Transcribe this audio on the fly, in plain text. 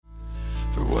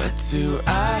What do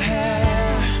I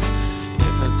have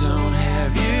if I don't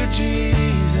have you,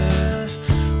 Jesus?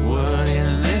 What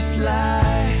in this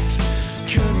life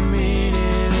could mean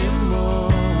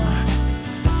anymore?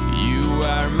 You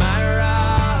are my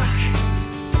rock,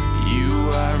 you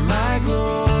are my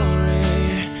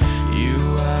glory, you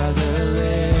are the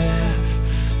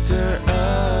lifter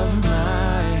of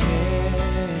my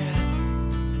head.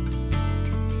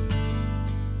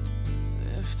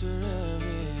 Lifter of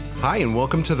it. Hi, and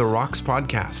welcome to the Rocks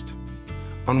Podcast.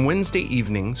 On Wednesday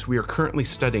evenings, we are currently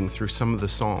studying through some of the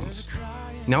Psalms.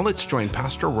 Now let's join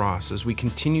Pastor Ross as we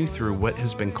continue through what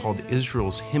has been called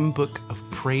Israel's hymn book of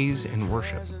praise and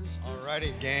worship.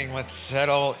 Alrighty, gang, let's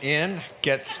settle in,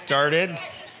 get started.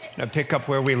 Now pick up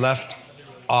where we left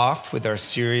off with our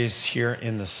series here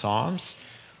in the Psalms.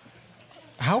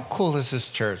 How cool is this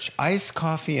church? Iced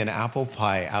coffee and apple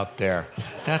pie out there.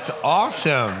 That's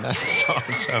awesome. That's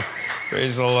awesome.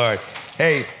 Praise the Lord.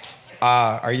 Hey,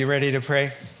 are you ready to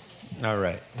pray? All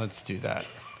right, let's do that.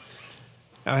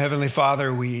 Now, Heavenly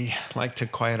Father, we like to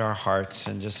quiet our hearts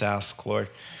and just ask, Lord,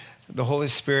 the Holy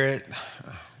Spirit,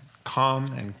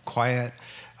 calm and quiet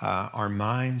our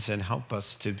minds and help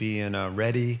us to be in a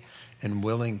ready and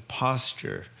willing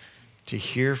posture to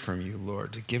hear from you,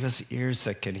 Lord, to give us ears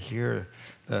that can hear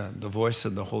the voice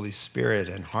of the Holy Spirit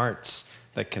and hearts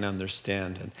that can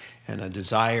understand and a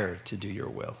desire to do your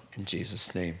will. In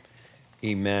Jesus' name,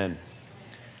 amen.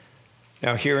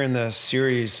 Now, here in the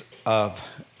series of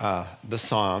the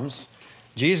Psalms,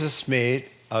 Jesus made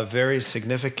a very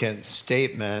significant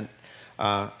statement,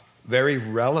 very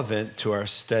relevant to our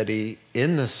study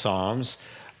in the Psalms,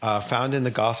 found in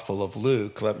the Gospel of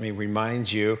Luke. Let me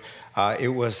remind you, it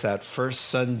was that first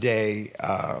Sunday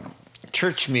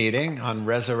church meeting on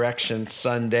Resurrection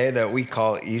Sunday that we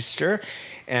call Easter.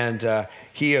 And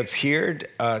he appeared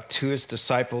to his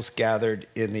disciples gathered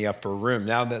in the upper room.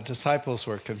 Now, the disciples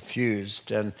were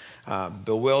confused and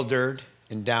bewildered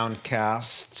and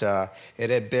downcast. It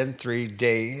had been 3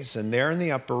 days, and they're in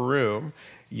the upper room.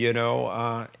 You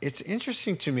know, it's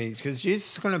interesting to me because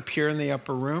Jesus is going to appear in the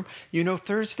upper room. You know,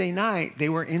 Thursday night, they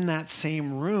were in that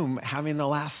same room having the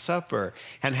Last Supper.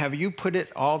 And have you put it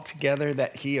all together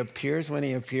that he appears when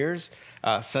he appears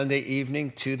Sunday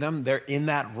evening to them? They're in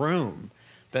that room.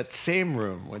 That same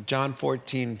room with John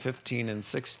 14, 15, and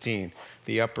 16,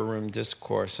 the upper room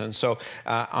discourse. And so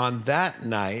on that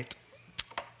night,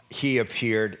 he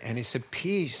appeared and he said,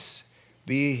 "Peace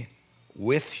be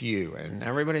with you." And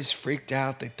everybody's freaked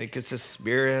out. They think it's a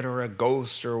spirit or a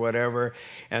ghost or whatever.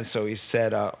 And so he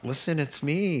said, listen, it's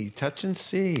me. Touch and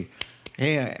see.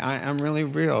 Hey, I'm really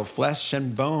real. Flesh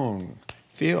and bone.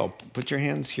 Feel, put your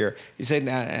hands here. He said,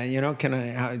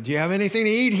 do you have anything to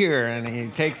eat here? And he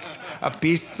takes a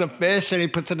piece of fish and he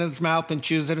puts it in his mouth and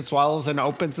chews it and swallows and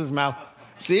opens his mouth.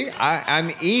 See, I'm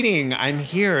eating. I'm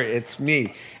here. It's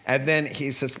me. And then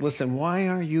he says, listen, why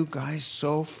are you guys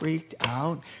so freaked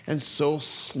out and so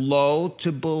slow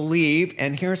to believe?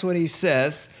 And here's what he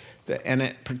says, and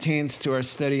it pertains to our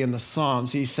study in the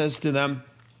Psalms. He says to them,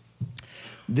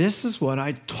 this is what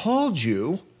I told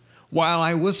you while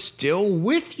I was still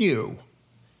with you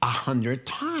 100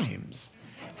 times.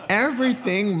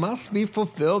 Everything must be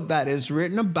fulfilled that is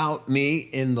written about me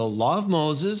in the law of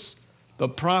Moses, the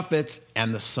prophets,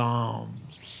 and the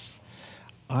Psalms.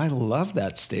 I love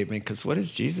that statement because what is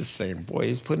Jesus saying? Boy,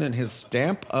 he's putting his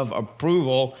stamp of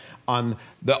approval on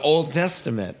the Old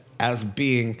Testament as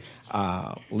being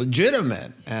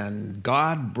legitimate and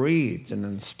God-breathed and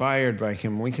inspired by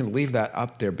him. We can leave that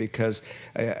up there because,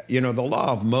 the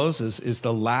law of Moses is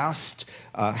the last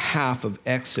half of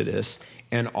Exodus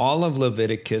and all of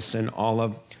Leviticus and all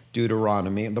of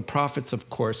Deuteronomy. And the prophets, of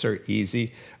course, are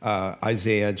easy.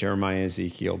 Isaiah, Jeremiah,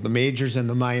 Ezekiel. The majors and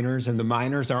the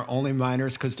minors are only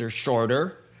minors because they're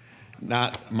shorter,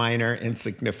 not minor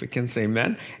insignificance,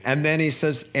 amen? And then he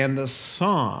says, and the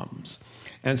Psalms.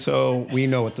 And so we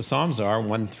know what the Psalms are,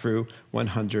 1 through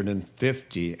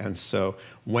 150. And so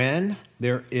when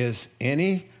there is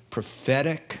any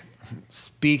prophetic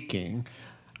speaking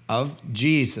of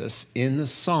Jesus in the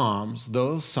Psalms,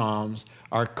 those Psalms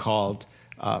are called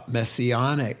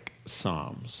Messianic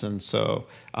Psalms. And so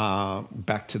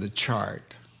back to the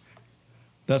chart.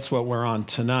 That's what we're on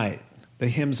tonight, the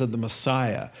hymns of the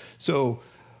Messiah. So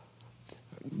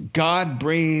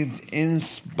God-breathed,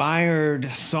 inspired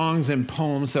songs and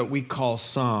poems that we call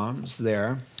psalms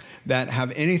there that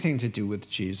have anything to do with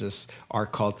Jesus are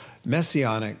called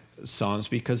Messianic psalms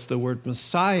because the word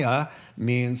Messiah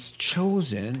means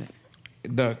chosen.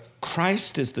 The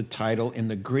Christ is the title in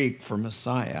the Greek for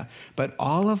Messiah, but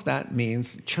all of that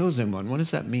means chosen one. What does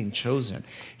that mean, chosen?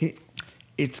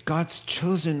 It's God's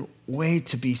chosen way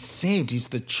to be saved. He's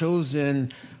the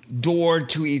chosen door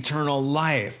to eternal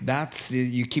life.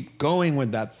 You keep going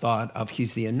with that thought of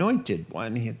he's the anointed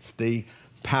one. It's the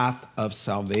path of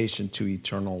salvation to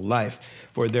eternal life.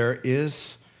 For there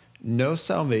is no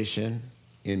salvation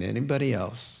in anybody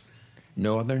else,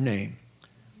 no other name.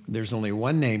 There's only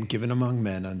one name given among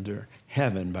men under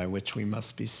heaven by which we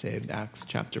must be saved. Acts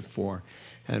chapter 4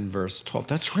 and verse 12.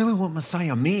 That's really what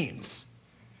Messiah means.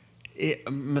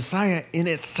 Messiah in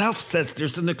itself says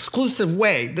there's an exclusive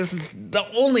way. This is the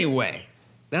only way.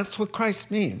 That's what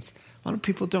Christ means. A lot of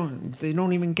people don't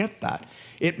even get that.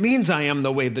 It means I am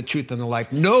the way, the truth, and the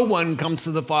life. No one comes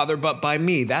to the Father but by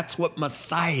me. That's what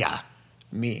Messiah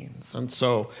means. And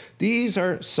so these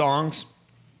are songs.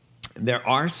 There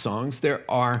are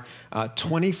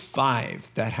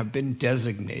 25 that have been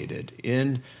designated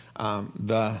in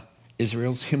the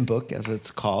Israel's hymn book, as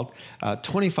it's called.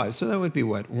 25. So that would be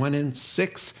what? 1 in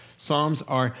 6 psalms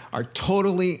are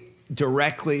totally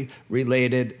directly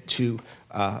related to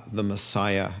the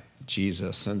Messiah,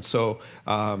 Jesus. And so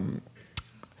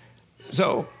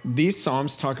these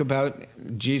psalms talk about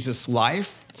Jesus'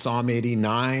 life. Psalm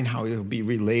 89, how he'll be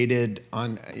related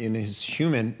in his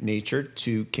human nature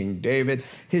to King David.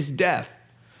 His death.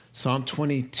 Psalm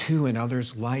 22 and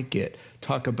others like it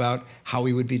talk about how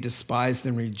he would be despised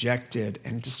and rejected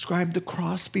and describe the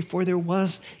cross before there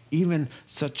was even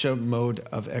such a mode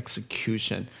of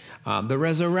execution. The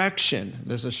resurrection,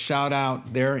 there's a shout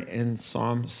out there in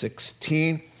Psalm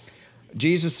 16.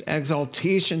 Jesus'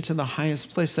 exaltation to the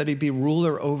highest place, that he be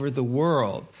ruler over the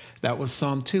world. That was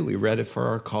Psalm 2. We read it for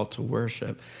our call to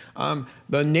worship.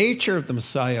 The nature of the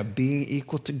Messiah being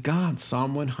equal to God.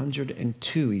 Psalm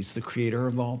 102. He's the creator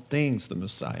of all things, the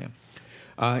Messiah.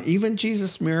 Even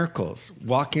Jesus' miracles,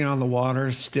 walking on the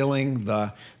water, stilling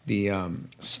the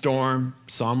storm.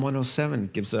 Psalm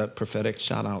 107 gives a prophetic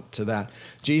shout out to that.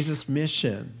 Jesus'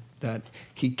 mission, that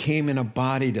he came in a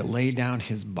body to lay down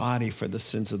his body for the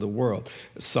sins of the world.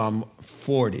 Psalm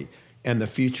 40. And the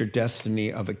future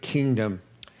destiny of a kingdom,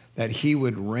 that he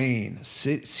would reign,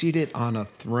 seated on a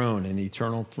throne, an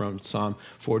eternal throne, Psalm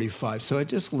 45. So I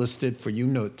just listed for you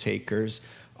note takers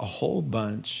a whole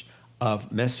bunch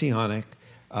of messianic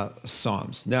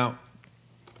psalms. Now,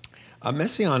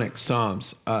 messianic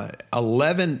psalms,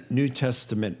 11 New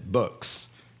Testament books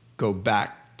go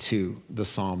back to the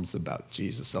psalms about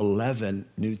Jesus. 11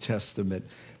 New Testament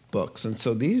books. And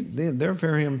so they're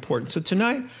very important. So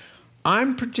tonight,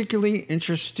 I'm particularly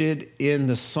interested in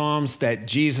the Psalms that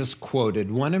Jesus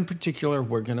quoted. One in particular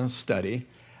we're going to study,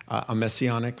 a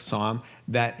messianic psalm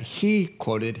that he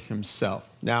quoted himself.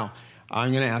 Now,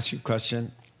 I'm going to ask you a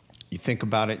question. You think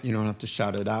about it. You don't have to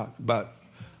shout it out. But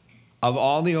of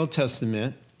all the Old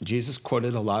Testament, Jesus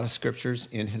quoted a lot of scriptures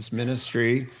in his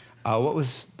ministry. What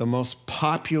was the most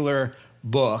popular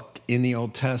book in the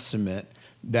Old Testament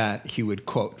that he would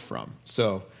quote from?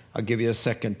 So I'll give you a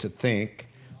second to think.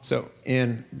 So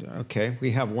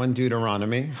we have one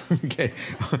Deuteronomy. Okay,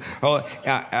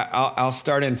 I'll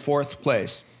start in fourth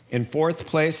place. In fourth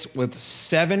place with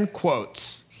 7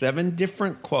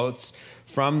 different quotes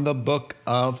from the book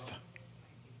of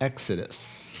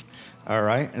Exodus. All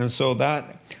right, and so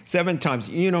that 7 times,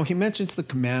 he mentions the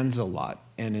commands a lot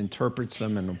and interprets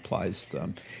them and applies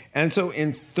them. And so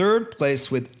in third place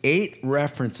with 8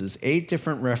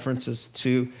 different references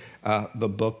to the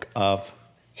book of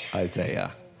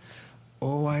Isaiah.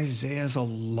 Oh, Isaiah has a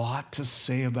lot to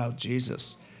say about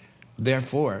Jesus.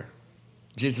 Therefore,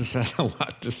 Jesus had a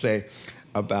lot to say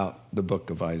about the book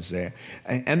of Isaiah.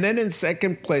 And then in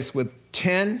second place with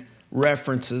 10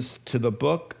 references to the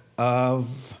book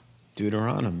of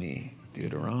Deuteronomy.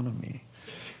 And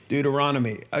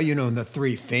the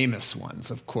 3 famous ones,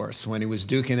 of course, when he was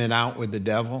duking it out with the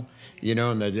devil,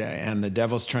 and the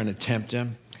devil's trying to tempt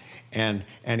him. And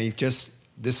this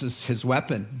is his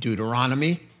weapon,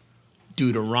 Deuteronomy.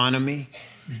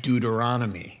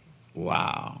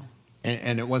 Wow.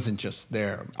 And it wasn't just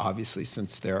there, obviously,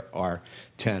 since there are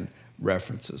 10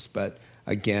 references. But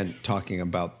again, talking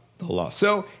about the law.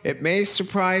 So it may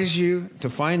surprise you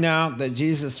to find out that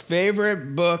Jesus'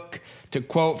 favorite book to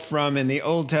quote from in the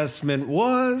Old Testament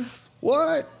was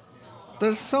what?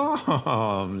 The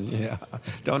Psalms. Yeah.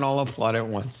 Don't all applaud at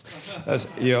once.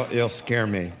 You'll scare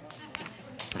me.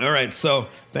 All right, so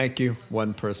thank you,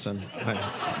 one person. I'm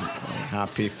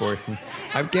happy for you.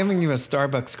 I'm giving you a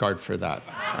Starbucks card for that.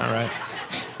 All right.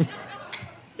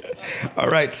 All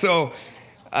right, so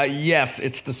yes,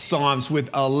 it's the Psalms.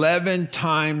 With 11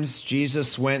 times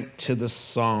Jesus went to the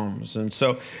Psalms. And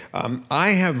so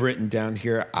I have written down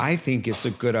here, I think it's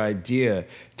a good idea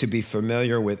to be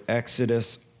familiar with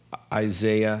Exodus,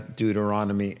 Isaiah,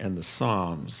 Deuteronomy, and the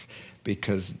Psalms,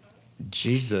 because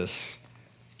Jesus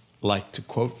liked to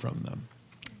quote from them.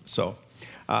 So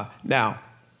now,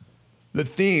 the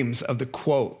themes of the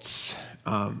quotes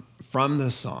from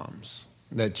the Psalms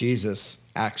that Jesus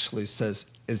actually says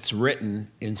it's written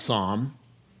in Psalm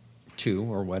 2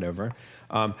 or whatever,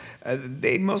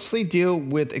 they mostly deal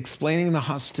with explaining the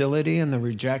hostility and the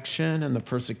rejection and the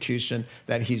persecution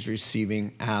that he's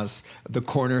receiving as the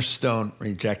cornerstone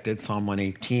rejected. Psalm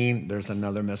 118, there's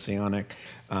another messianic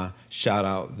shout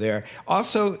out there.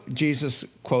 Also, Jesus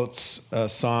quotes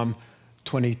Psalm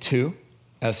 22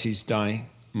 as he's dying.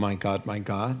 My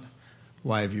God,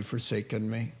 why have you forsaken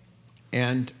me?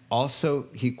 And also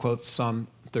he quotes Psalm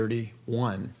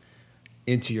 31,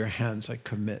 into your hands I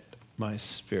commit my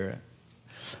spirit.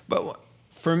 But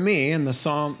for me, in the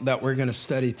psalm that we're going to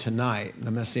study tonight,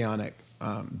 the Messianic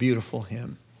beautiful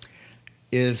hymn,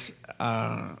 is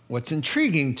what's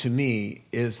intriguing to me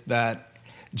is that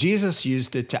Jesus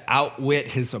used it to outwit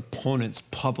his opponents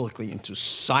publicly and to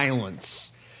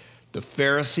silence the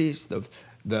Pharisees,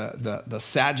 the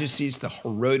Sadducees, the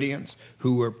Herodians,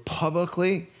 who were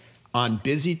publicly on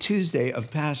busy Tuesday of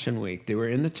Passion Week. They were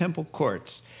in the temple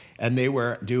courts, and they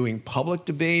were doing public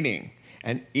debating.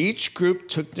 And each group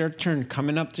took their turn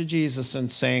coming up to Jesus and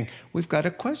saying, we've got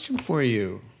a question for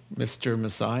you, Mr.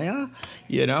 Messiah,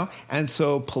 And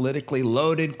so politically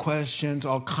loaded questions,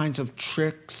 all kinds of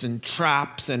tricks and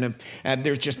traps, and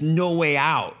there's just no way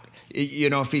out.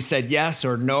 If he said yes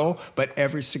or no, but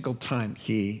every single time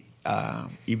he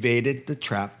evaded the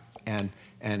trap and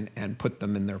put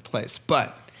them in their place.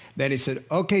 But then he said,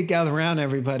 okay, gather around,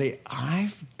 everybody.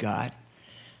 I've got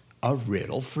a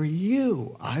riddle for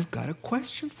you. I've got a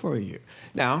question for you.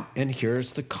 Now, and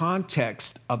here's the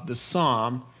context of the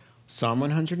Psalm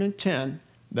 110,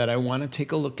 that I want to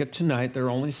take a look at tonight. There are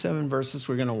only 7 verses.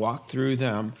 We're going to walk through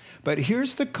them. But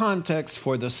here's the context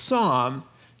for the Psalm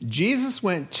Jesus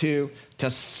went to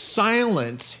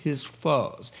silence his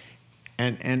foes.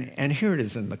 And here it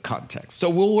is in the context. So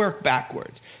we'll work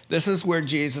backwards. This is where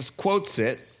Jesus quotes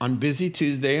it on busy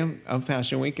Tuesday of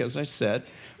Passion Week, as I said,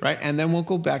 right? And then we'll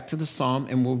go back to the Psalm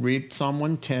and we'll read Psalm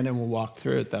 110 and we'll walk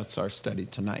through it. That's our study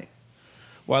tonight.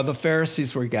 While the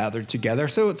Pharisees were gathered together,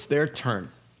 so it's their turn,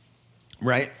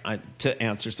 right, to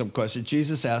answer some questions.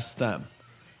 Jesus asked them,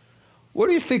 what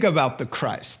do you think about the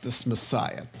Christ, this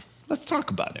Messiah? Let's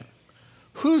talk about him.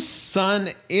 Whose son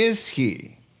is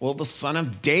he? Well, the son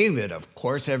of David, of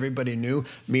course, everybody knew,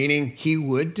 meaning he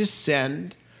would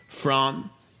descend from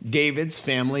David's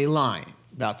family line.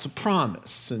 That's a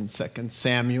promise in 2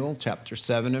 Samuel chapter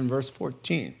 7 and verse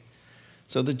 14.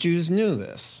 So the Jews knew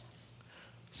this.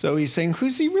 So he's saying,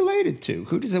 who's he related to?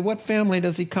 What family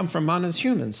does he come from on his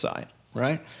human side,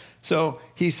 right? So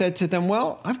he said to them,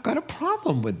 well, I've got a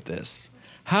problem with this.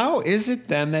 How is it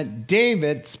then that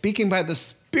David, speaking by the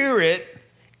Spirit,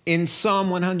 in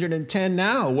Psalm 110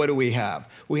 now, what do we have?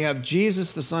 We have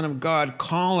Jesus, the Son of God,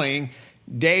 calling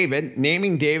David,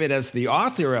 naming David as the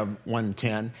author of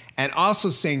 110, and also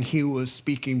saying he was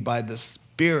speaking by the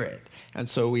Spirit. And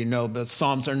so we know that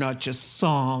Psalms are not just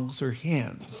songs or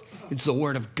hymns. It's the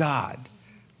Word of God.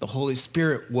 The Holy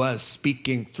Spirit was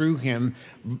speaking through him,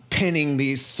 penning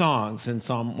these songs, and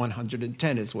Psalm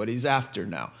 110 is what he's after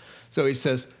now. So he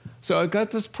says, so I've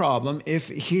got this problem. If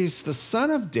he's the son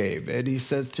of David, he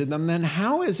says to them, then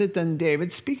how is it then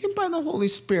David, speaking by the Holy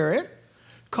Spirit,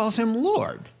 calls him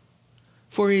Lord?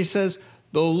 For he says,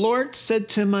 the Lord said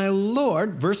to my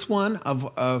Lord, verse 1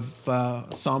 of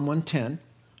Psalm 110,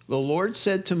 the Lord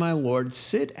said to my Lord,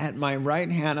 sit at my right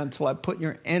hand until I put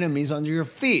your enemies under your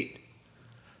feet.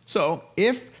 So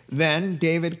if then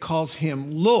David calls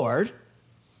him Lord,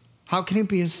 how can he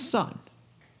be his son?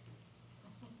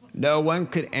 No one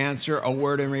could answer a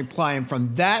word in reply. And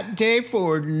from that day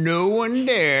forward, no one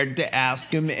dared to ask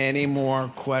him any more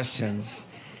questions.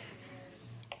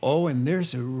 Oh, and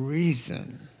there's a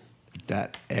reason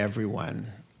that everyone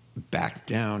backed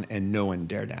down and no one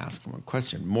dared to ask him a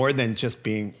question. More than just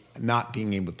not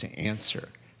being able to answer.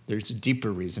 There's a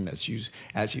deeper reason as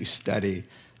you study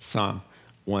Psalm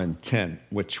 110,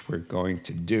 which we're going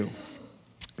to do.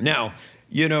 Now,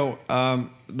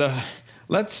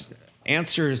 let's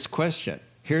answer his question.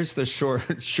 Here's the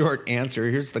short answer.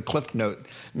 Here's the Cliff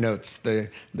notes, the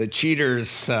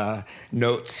cheater's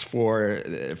notes for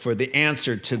the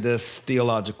answer to this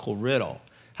theological riddle.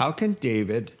 How can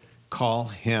David call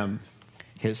him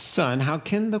his son? How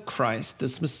can the Christ,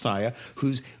 this Messiah,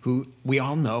 who we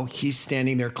all know he's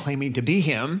standing there claiming to be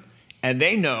him, and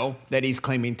they know that he's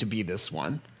claiming to be this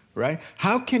one, right?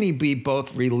 How can he be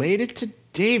both related to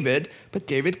David, but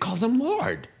David calls him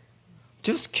Lord?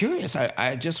 Just curious.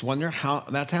 I just wonder how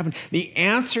that's happened. The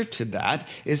answer to that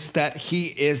is that he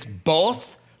is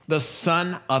both the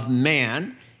Son of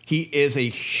Man. He is a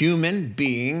human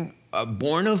being,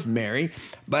 born of Mary,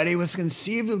 but he was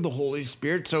conceived of the Holy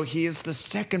Spirit, so he is the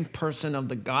second person of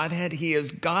the Godhead. He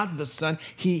is God the Son.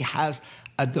 He has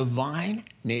a divine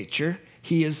nature.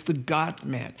 He is the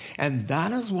God-man. And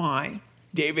that is why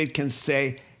David can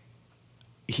say,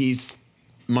 he's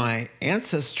my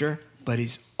ancestor, but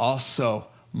he's also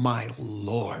my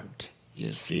Lord.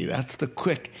 You see, that's the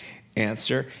quick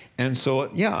answer. And so,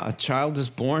 yeah, a child is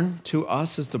born to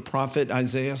us, as the prophet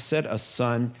Isaiah said, a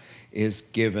son is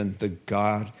given, the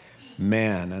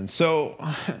God-man. And so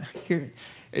here,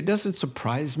 it doesn't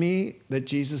surprise me that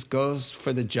Jesus goes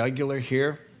for the jugular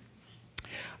here,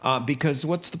 because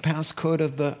what's the passcode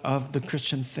of the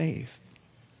Christian faith?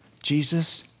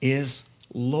 Jesus is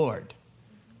Lord.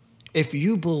 If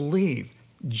you believe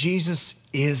Jesus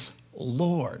is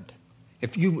Lord,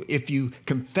 if you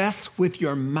confess with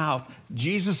your mouth,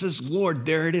 Jesus is Lord,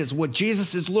 there it is. What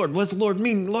Jesus is Lord, what does Lord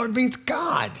mean? Lord means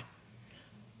God.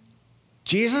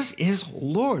 Jesus is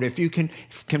Lord. If you can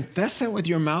confess that with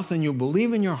your mouth and you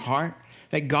believe in your heart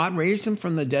that God raised him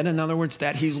from the dead, in other words,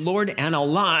 that he's Lord and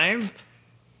alive,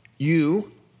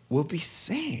 you will be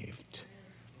saved,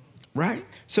 right?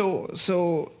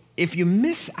 So if you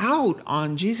miss out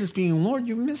on Jesus being Lord,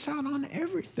 you miss out on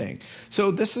everything.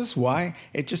 So this is why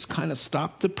it just kind of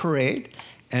stopped the parade,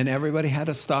 and everybody had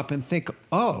to stop and think,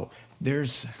 oh,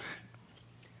 there's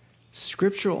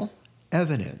scriptural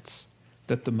evidence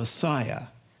that the Messiah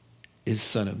is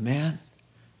Son of Man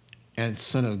and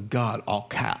Son of God, all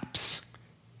caps,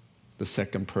 the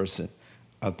second person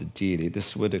of the deity.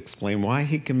 This would explain why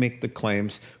he can make the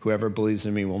claims, whoever believes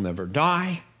in me will never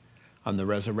die. I'm the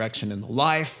resurrection and the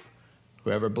life.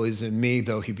 Whoever believes in me,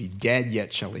 though he be dead,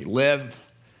 yet shall he live.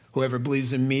 Whoever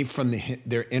believes in me, from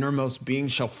their innermost being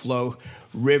shall flow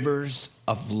rivers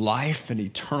of life and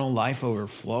eternal life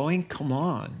overflowing. Come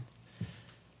on.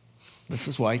 This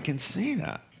is why he can say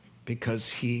that, because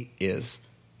he is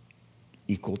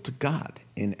equal to God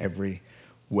in every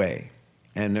way.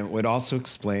 And it would also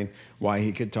explain why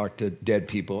he could talk to dead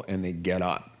people and they get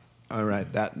up. All right,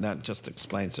 that just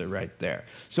explains it right there.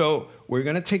 So we're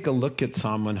going to take a look at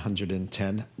Psalm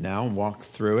 110 now and walk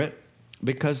through it,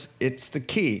 because it's the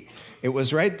key. It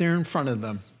was right there in front of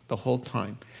them the whole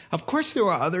time. Of course, there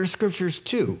are other scriptures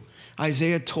too.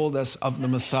 Isaiah told us of the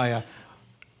Messiah.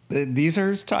 These are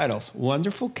his titles: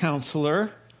 Wonderful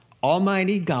Counselor,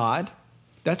 Almighty God.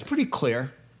 That's pretty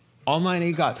clear.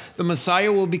 Almighty God. The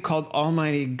Messiah will be called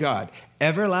Almighty God.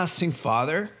 Everlasting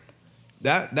Father.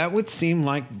 That would seem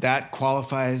like that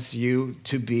qualifies you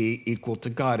to be equal to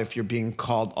God if you're being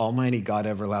called Almighty God,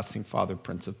 Everlasting Father,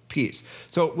 Prince of Peace.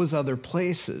 So it was other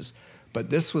places, but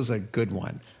this was a good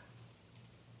one.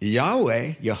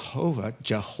 Yahweh,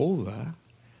 Jehovah,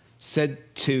 said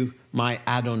to my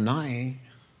Adonai,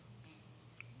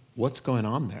 what's going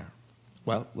on there?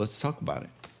 Well, let's talk about it.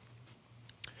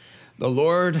 The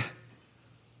Lord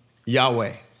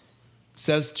Yahweh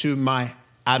says to my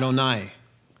Adonai,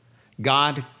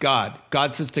 God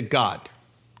says to God,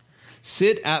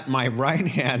 sit at my right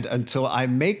hand until I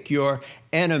make your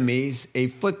enemies a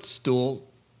footstool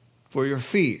for your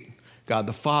feet. God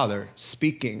the Father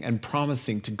speaking and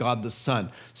promising to God the Son,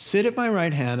 sit at my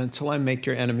right hand until I make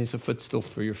your enemies a footstool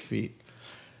for your feet.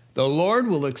 The Lord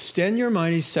will extend your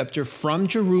mighty scepter from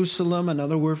Jerusalem.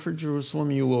 Another word for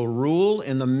Jerusalem. You will rule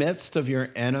in the midst of your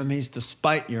enemies,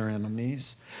 despite your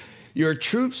enemies. Your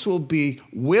troops will be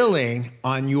willing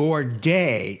on your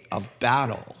day of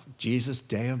battle. Jesus'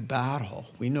 day of battle.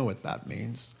 We know what that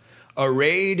means.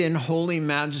 Arrayed in holy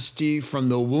majesty from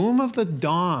the womb of the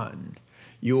dawn,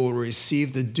 you will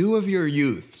receive the dew of your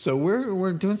youth. So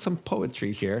we're doing some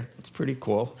poetry here. It's pretty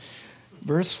cool.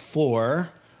 Verse 4,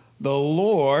 the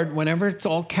Lord, whenever it's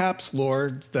all caps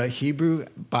Lord, the Hebrew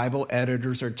Bible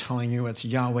editors are telling you it's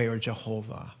Yahweh or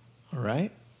Jehovah. All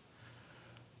right?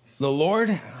 The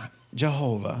Lord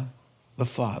Jehovah, the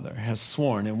Father, has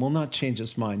sworn and will not change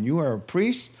his mind. You are a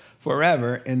priest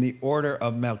forever in the order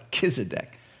of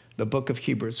Melchizedek. The book of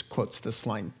Hebrews quotes this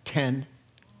line 10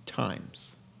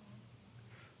 times.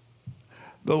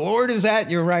 The Lord is at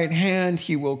your right hand.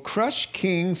 He will crush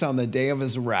kings on the day of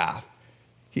his wrath.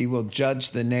 He will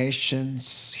judge the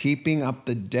nations, heaping up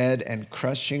the dead and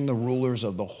crushing the rulers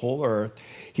of the whole earth.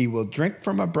 He will drink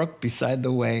from a brook beside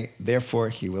the way. Therefore,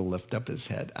 he will lift up his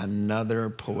head. Another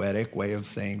poetic way of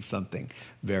saying something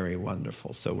very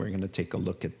wonderful. So we're going to take a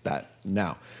look at that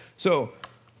now. So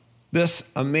this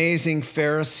amazing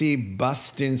Pharisee,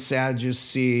 busting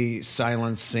Sadducee,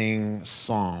 silencing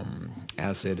psalm,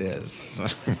 as it is.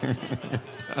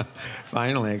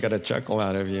 Finally, I got a chuckle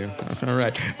out of you. All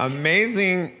right.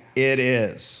 Amazing it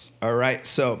is. All right.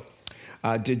 So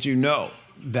Did you know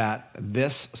that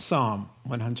this Psalm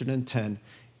 110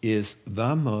 is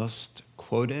the most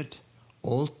quoted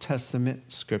Old Testament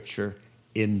scripture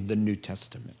in the New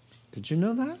Testament? Did you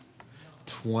know that?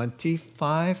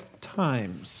 25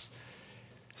 times.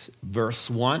 Verse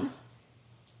 1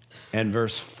 and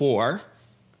verse 4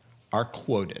 are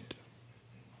quoted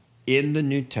in the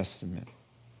New Testament.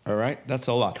 All right? That's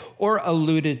a lot. Or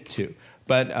alluded to.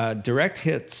 But direct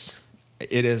hits,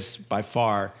 it is by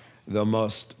far the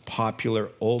most popular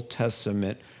Old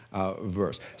Testament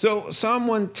verse. So Psalm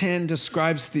 110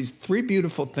 describes these three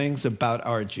beautiful things about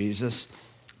our Jesus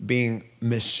being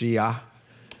Messiah,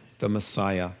 the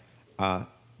Messiah.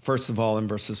 First of all, in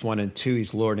verses 1 and 2,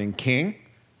 he's Lord and King.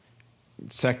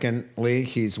 Secondly,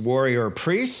 he's warrior or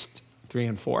priest, 3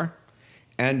 and 4.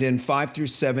 And in 5 through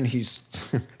 7, he's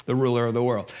the ruler of the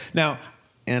world. Now,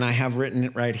 and I have written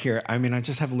it right here. I mean, I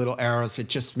just have little arrows. It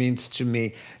just means to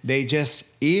me,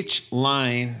 each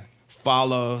line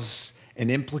follows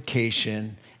an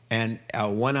implication and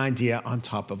one idea on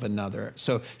top of another.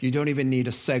 So you don't even need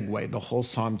a segue. The whole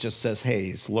psalm just says, hey,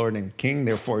 he's Lord and King,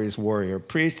 therefore he's warrior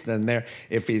priest. And there,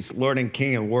 if he's Lord and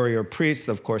King and warrior priest,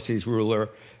 of course he's ruler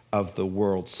of the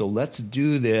world. So let's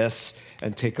do this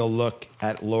and take a look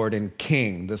at Lord and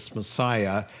King, this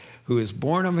Messiah, who is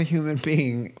born of a human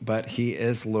being, but he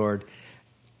is Lord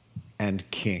and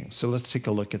King. So let's take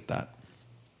a look at that.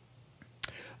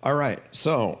 All right,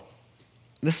 so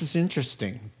this is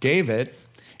interesting. David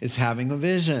is having a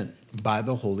vision by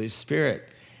the Holy Spirit.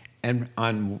 And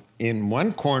in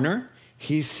one corner,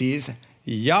 he sees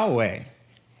Yahweh.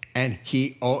 And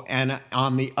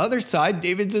on the other side,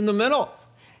 David's in the middle.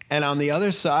 And on the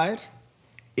other side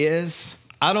is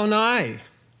Adonai,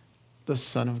 the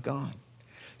Son of God.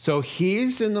 So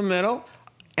he's in the middle,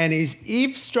 and he's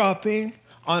eavesdropping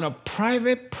on a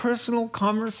private, personal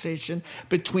conversation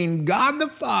between God the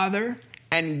Father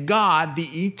and God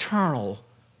the Eternal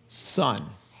Son.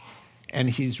 And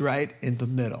he's right in the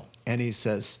middle. And he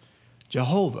says,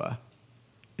 Jehovah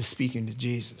is speaking to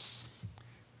Jesus.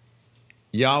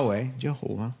 Yahweh,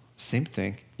 Jehovah, same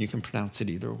thing. You can pronounce it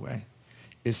either way,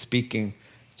 is speaking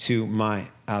to my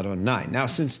Adonai. Now,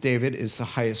 since David is the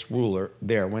highest ruler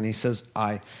there, when he says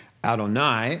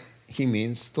Adonai, he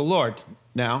means the Lord.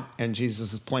 Now, and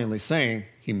Jesus is plainly saying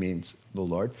he means the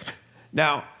Lord.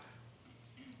 Now,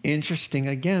 interesting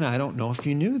again, I don't know if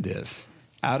you knew this.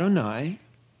 Adonai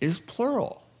is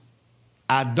plural.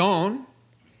 Adon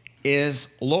is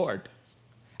Lord.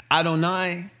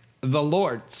 Adonai, the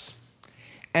Lords.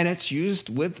 And it's used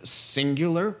with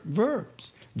singular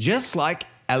verbs, just like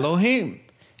Elohim.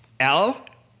 El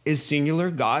is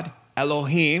singular God.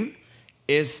 Elohim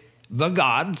is the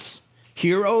gods.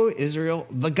 Hear, O Israel,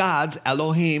 the gods.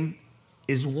 Elohim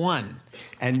is one.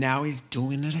 And now he's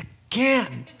doing it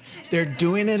again. They're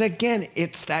doing it again.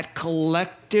 It's that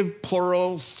collective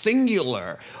plural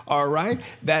singular, all right?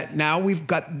 That now we've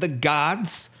got the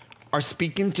gods are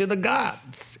speaking to the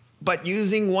gods, but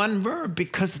using one verb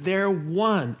because they're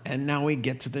one. And now we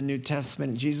get to the New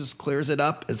Testament. Jesus clears it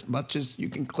up as much as you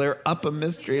can clear up a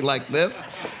mystery like this.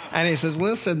 And he says,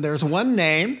 listen, there's one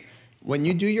name. When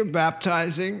you do your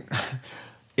baptizing,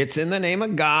 it's in the name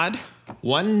of God.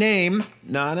 One name,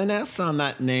 not an S on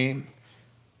that name.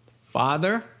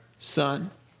 Father, Son,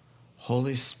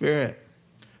 Holy Spirit.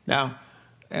 Now,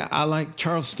 I like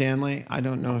Charles Stanley. I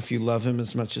don't know if you love him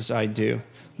as much as I do,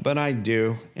 but I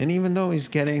do. And even though he's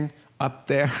getting up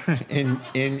there in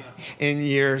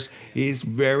years, he's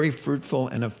very fruitful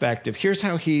and effective. Here's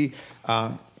how he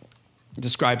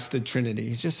describes the Trinity.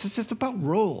 He just says it's about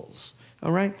roles.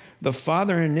 All right? The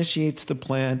Father initiates the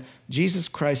plan, Jesus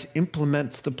Christ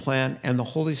implements the plan, and the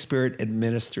Holy Spirit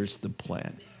administers the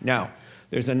plan. Now,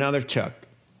 there's another Chuck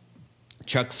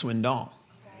Swindoll.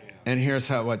 And here's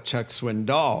what Chuck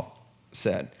Swindoll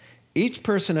said. Each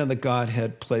person of the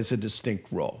Godhead plays a distinct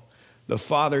role. The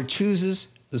Father chooses,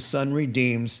 the Son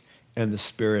redeems, and the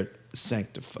Spirit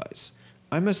sanctifies.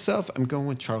 I'm going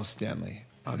with Charles Stanley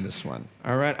on this one.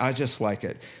 All right? I just like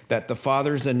it. That the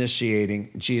Father is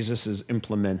initiating, Jesus is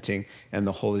implementing, and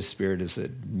the Holy Spirit is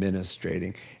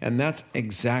administrating. And that's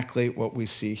exactly what we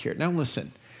see here. Now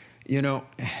listen, you know,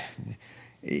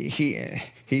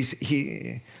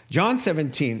 John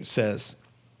 17 says,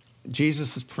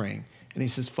 Jesus is praying, and he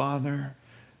says, Father,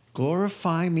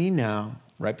 glorify me now,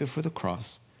 right before the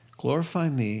cross, glorify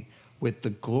me with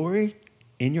the glory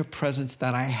in your presence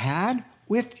that I had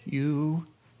with you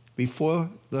before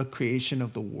the creation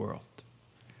of the world.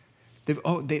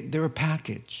 They're a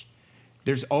package.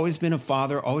 There's always been a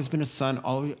Father, always been a Son,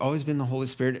 always been the Holy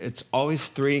Spirit. It's always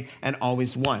three and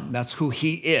always one. That's who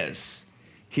he is.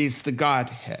 He's the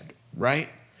Godhead, right?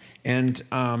 And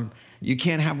you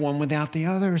can't have one without the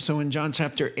other. So in John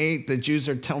chapter 8, the Jews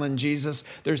are telling Jesus,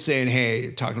 they're saying,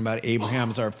 hey, talking about Abraham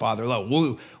as our father.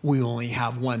 Look, we only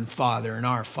have one father, and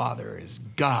our father is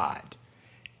God.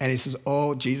 And he says,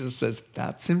 Jesus says,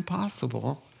 that's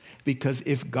impossible. Because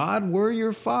if God were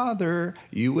your father,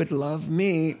 you would love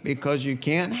me, because you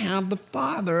can't have the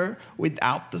Father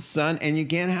without the Son, and you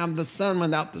can't have the Son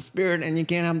without the Spirit, and you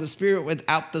can't have the Spirit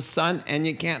without the Son, and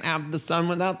you can't have the Son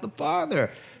without the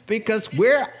Father, because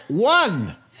we're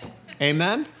one.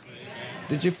 Amen?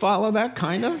 Did you follow that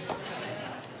kind of?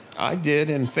 I did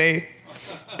in faith.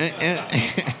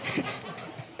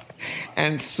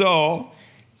 And so,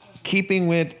 keeping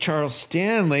with Charles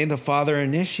Stanley, the Father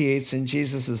initiates and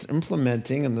Jesus is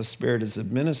implementing and the Spirit is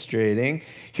administrating.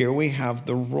 Here we have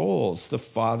the roles, the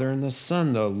Father and the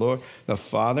Son. The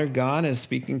Father, God, is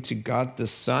speaking to God the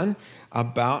Son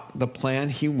about the plan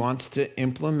he wants to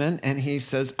implement. And he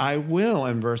says, I will,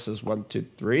 in verses 1 to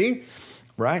 3,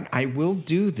 right? I will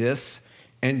do this.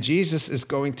 And Jesus is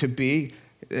going to be,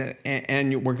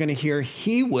 and we're going to hear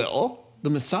he will, the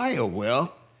Messiah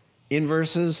will, in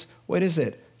verses,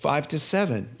 5 to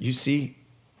 7, you see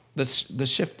the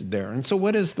shift there. And so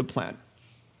what is the plan?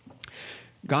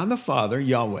 God the Father,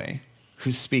 Yahweh,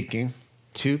 who's speaking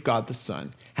to God the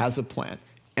Son, has a plan.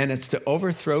 And it's to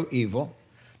overthrow evil,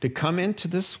 to come into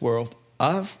this world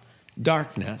of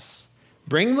darkness,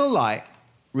 bring the light,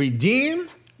 redeem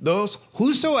those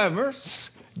whosoever,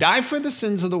 die for the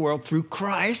sins of the world through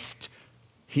Christ.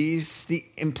 He's the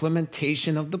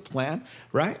implementation of the plan,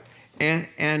 right?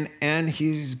 And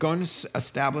he's going to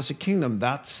establish a kingdom.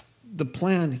 That's the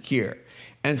plan here.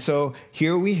 And so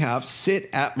here we have, sit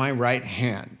at my right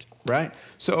hand, right?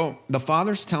 So the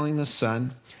Father's telling the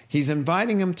Son, he's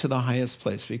inviting him to the highest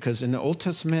place, because in the Old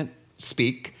Testament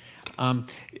speak,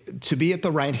 to be at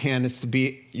the right hand is to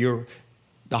be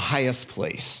the highest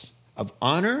place of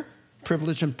honor,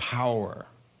 privilege, and power,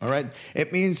 all right?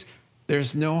 It means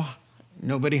there's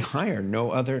nobody higher, no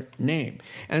other name.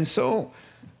 And so,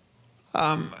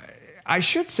 I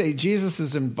should say Jesus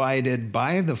is invited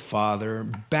by the Father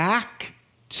back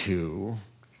to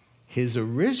his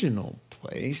original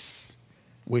place,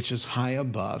 which is high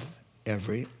above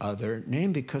every other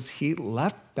name, because he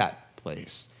left that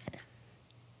place.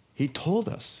 He told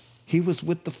us he was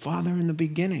with the Father in the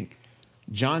beginning.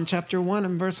 John chapter 1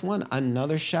 and verse 1,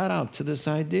 another shout out to this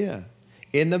idea.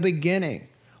 In the beginning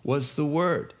was the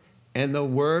Word, and the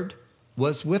Word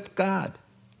was with God,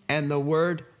 and the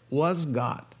Word was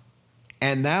God.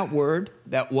 And that Word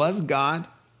that was God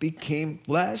became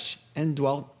flesh and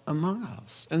dwelt among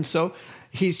us. And so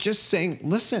he's just saying,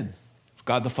 listen,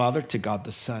 God the Father to God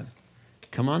the Son.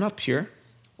 Come on up here.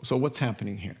 So what's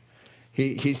happening here?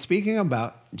 He's speaking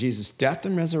about Jesus' death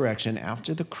and resurrection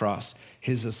after the cross,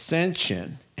 his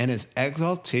ascension and his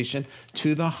exaltation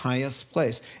to the highest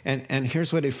place. And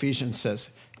here's what Ephesians says.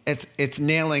 It's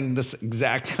nailing this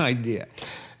exact idea.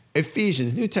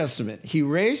 Ephesians, New Testament, he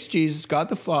raised Jesus, God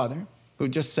the Father, who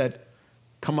just said,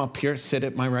 come up here, sit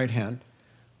at my right hand.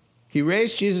 He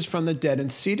raised Jesus from the dead and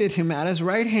seated him at his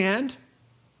right hand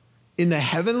in the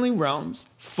heavenly realms,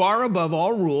 far above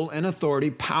all rule and authority,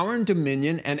 power and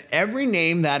dominion, and every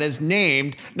name that is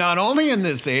named, not only in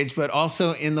this age, but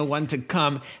also in the one to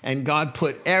come. And God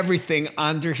put everything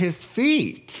under his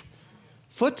feet.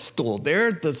 Footstool.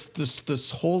 There, this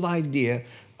whole idea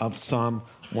of Psalm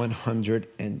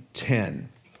 110.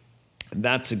 And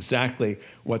that's exactly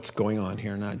what's going on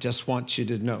here. And I just want you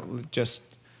to know,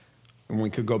 and we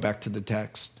could go back to the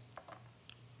text.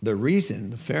 The reason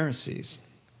the Pharisees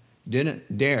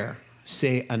didn't dare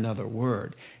say another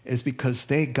word is because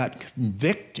they got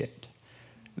convicted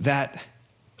that,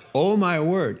 oh my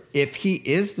word, if he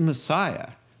is the Messiah,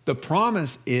 the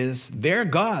promise is their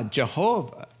God,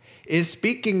 Jehovah, is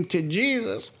speaking to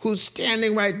Jesus, who's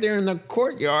standing right there in the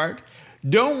courtyard.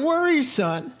 Don't worry,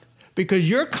 son, because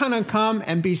you're going to come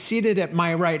and be seated at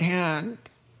my right hand,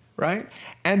 right?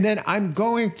 And then I'm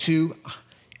going to,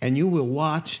 and you will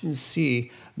watch and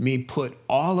see me put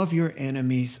all of your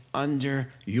enemies under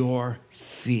your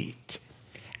feet.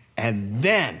 And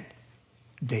then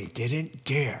they didn't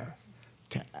dare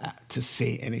to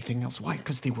say anything else. Why?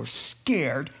 Because they were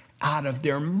scared out of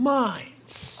their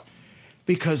minds.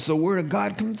 Because the Word of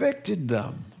God convicted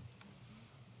them.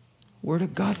 Word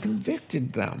of God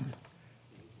convicted them.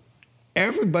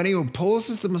 Everybody who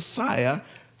opposes the Messiah,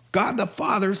 God the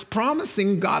Father is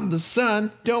promising God the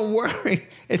Son, don't worry,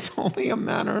 it's only a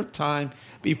matter of time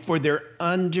before they're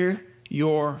under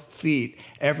your feet.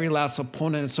 Every last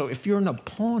opponent. So if you're an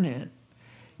opponent,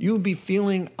 you'll be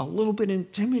feeling a little bit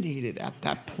intimidated at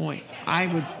that point, I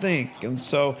would think. And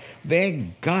so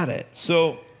they got it.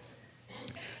 So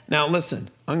Now listen,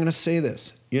 I'm going to say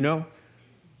this.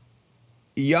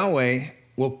 Yahweh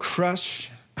will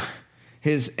crush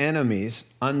his enemies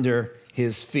under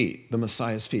his feet, the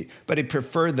Messiah's feet. But he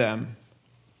preferred them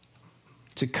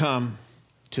to come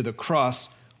to the cross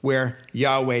where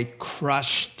Yahweh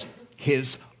crushed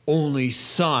his only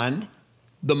son,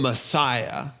 the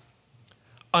Messiah,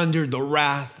 under the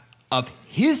wrath of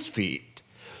his feet,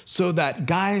 so that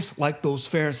guys like those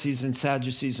Pharisees and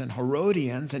Sadducees and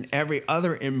Herodians and every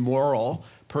other immoral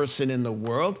person in the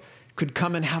world could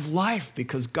come and have life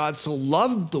because God so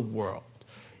loved the world.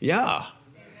 Yeah.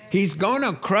 He's going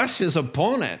to crush his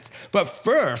opponents. But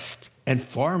first and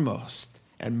foremost,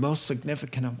 and most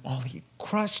significant of all, he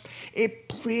crushed. It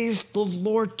pleased the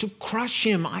Lord to crush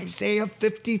him, Isaiah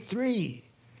 53.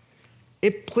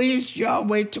 It pleased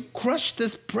Yahweh to crush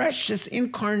this precious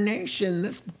incarnation,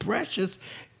 this precious,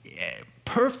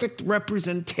 perfect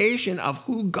representation of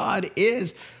who God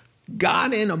is,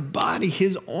 God in a body,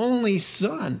 his only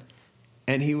son.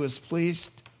 And he was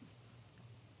pleased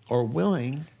or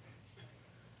willing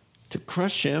to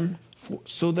crush him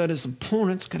so that his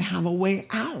opponents could have a way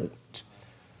out.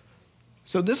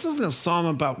 So this isn't a psalm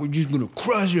about we're just going to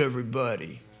crush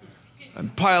everybody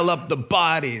and pile up the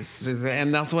bodies,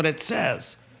 and that's what it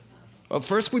says. Well,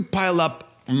 first we pile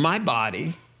up my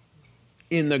body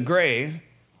in the grave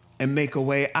and make a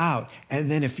way out.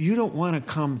 And then if you don't want to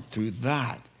come through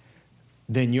that,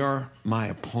 then you're my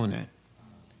opponent.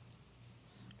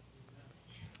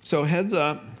 So heads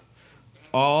up,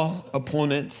 all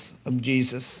opponents of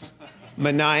Jesus,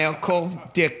 maniacal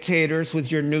dictators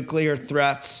with your nuclear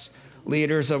threats,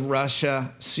 leaders of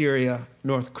Russia, Syria,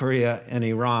 North Korea, and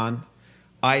Iran,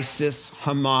 ISIS,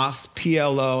 Hamas,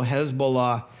 PLO,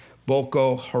 Hezbollah,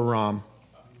 Boko Haram,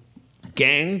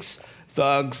 gangs,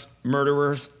 thugs,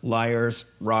 murderers, liars,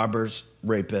 robbers,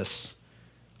 rapists,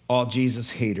 all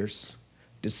Jesus haters,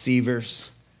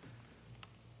 deceivers,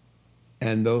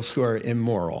 and those who are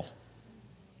immoral,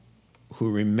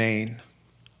 who remain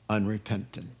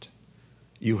unrepentant.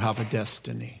 You have a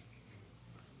destiny.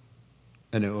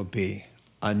 And it will be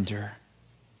under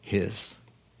his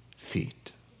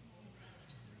feet.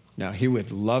 Now, he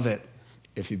would love it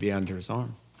if you'd be under his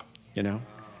arm,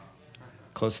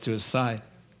 close to his side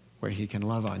where he can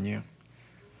love on you.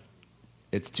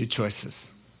 It's two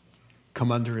choices.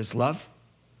 Come under his love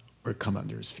or come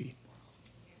under his feet,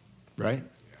 right?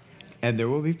 And there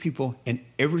will be people, and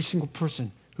every single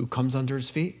person who comes under his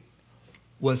feet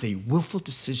was a willful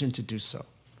decision to do so.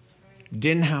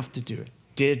 Didn't have to do it.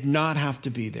 Did not have to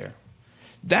be there.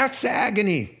 That's the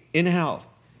agony in hell,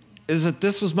 is that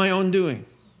this was my own doing.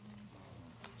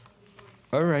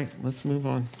 All right, let's move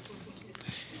on.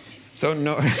 So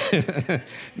no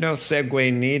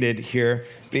segue needed here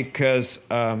because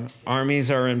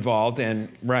armies are involved. And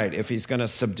right, if he's going to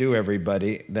subdue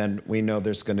everybody, then we know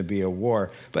there's going to be a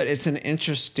war. But it's an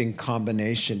interesting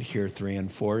combination here, 3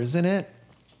 and 4, isn't it?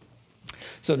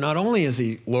 So not only is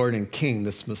he Lord and King,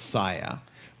 this Messiah,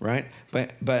 right?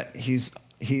 But he's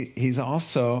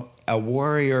also a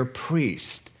warrior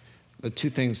priest. The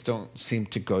two things don't seem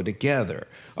to go together.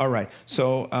 All right,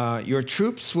 so your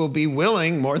troops will be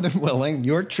willing, more than willing.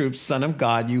 Your troops, Son of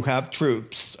God, you have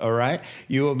troops, all right?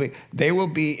 They will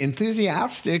be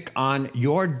enthusiastic on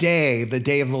your day, the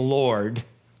day of the Lord,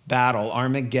 battle,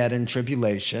 Armageddon,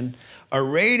 tribulation,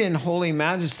 arrayed in holy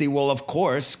majesty. Well, of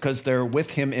course, because they're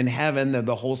with him in heaven, they're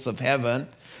the hosts of heaven.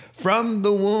 From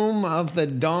the womb of the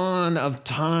dawn of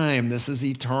time, this is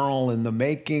eternal in the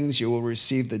makings, you will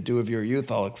receive the dew of your youth.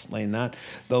 I'll explain that.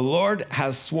 The Lord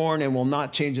has sworn and will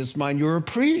not change his mind. You're a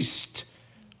priest,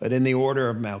 but in the order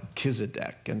of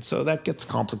Melchizedek. And so that gets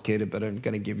complicated, but I'm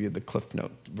going to give you the Cliff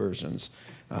Note version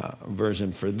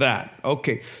for that.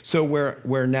 Okay, so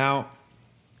we're now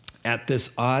at this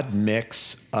odd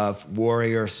mix of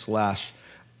warrior /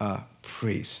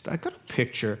 priest. I got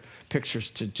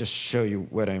pictures to just show you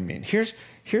what I mean. Here's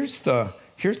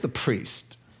the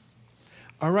priest.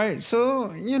 All right, so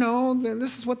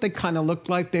this is what they kind of looked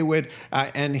like. They would,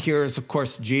 and here's of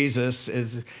course Jesus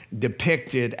is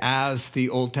depicted as the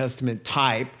Old Testament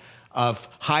type of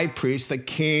high priest that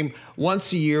came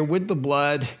once a year with the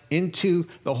blood into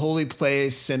the holy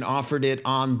place and offered it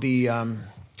on the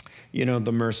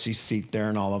the mercy seat there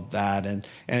and all of that.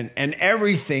 And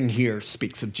everything here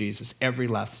speaks of Jesus. Every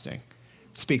last thing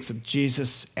speaks of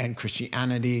Jesus and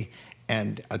Christianity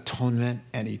and atonement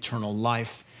and eternal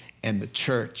life and the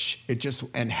church.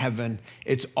 And heaven.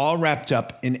 It's all wrapped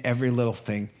up in every little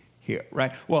thing here,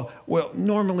 right? Well,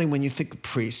 normally when you think of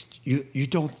priest, you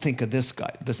don't think of this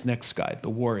guy, this next guy, the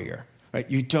warrior, right?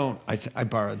 You don't. I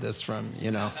borrowed this from,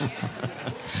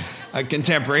 a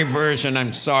contemporary version.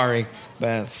 I'm sorry,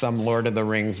 but some Lord of the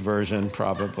Rings version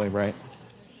probably, right?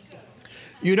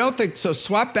 You don't think, so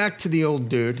swap back to the old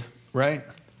dude, right?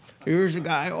 Here's a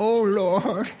guy, oh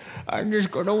Lord, I'm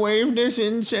just going to wave this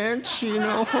incense, and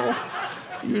I'm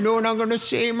going to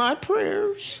say my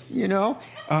prayers,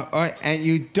 and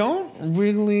you don't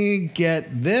really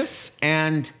get this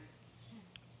and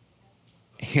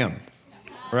him,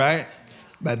 right?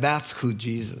 But that's who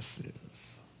Jesus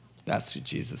is. That's who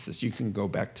Jesus is. You can go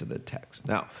back to the text.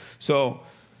 Now,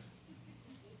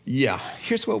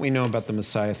 here's what we know about the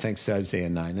Messiah thanks to Isaiah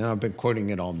 9. And I've been quoting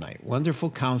it all night.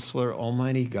 Wonderful Counselor,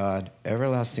 Almighty God,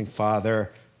 Everlasting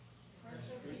Father.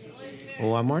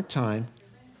 One more time.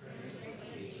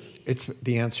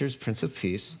 The answer is Prince of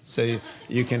Peace. So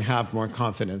you can have more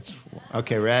confidence.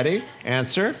 Okay, ready?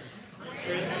 Answer?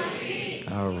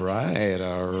 All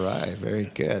right. Very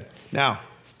good. Now,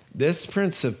 this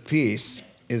Prince of Peace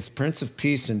is Prince of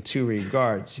Peace in two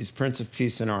regards. He's Prince of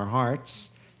Peace in our hearts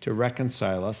to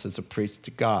reconcile us as a priest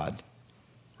to God,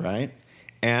 right?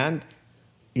 And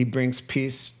he brings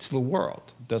peace to the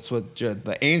world. That's what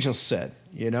the angel said,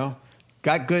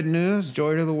 Got good news,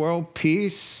 joy to the world,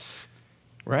 peace,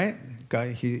 right?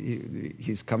 God,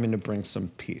 he's coming to bring some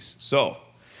peace. So,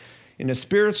 in a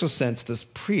spiritual sense, this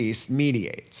priest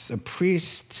mediates. A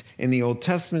priest in the Old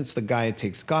Testament is the guy who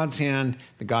takes God's hand,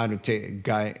 the guy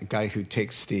who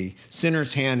takes the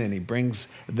sinner's hand, and he brings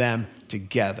them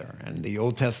together. And the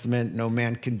Old Testament, no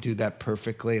man can do that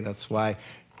perfectly. That's why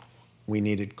we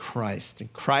needed Christ.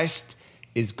 And Christ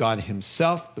is God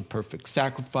himself, the perfect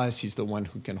sacrifice. He's the one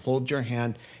who can hold your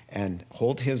hand and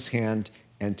hold his hand.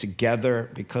 And together,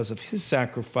 because of his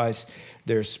sacrifice,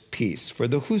 there's peace for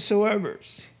the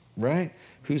whosoevers. Right?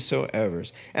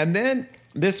 Whosoevers. And then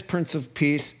this Prince of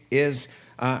Peace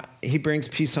he brings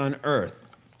peace on earth.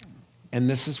 And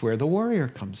this is where the warrior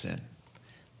comes in.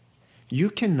 You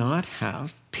cannot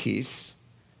have peace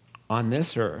on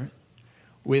this earth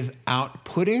without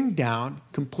putting down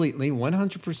completely,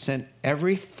 100%,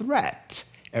 every threat,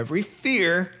 every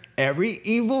fear, every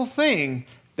evil thing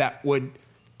that would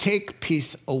take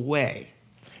peace away.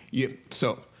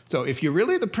 So if you're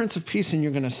really the Prince of Peace and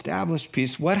you're going to establish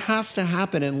peace, what has to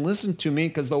happen? And listen to me,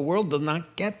 because the world does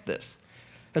not get this.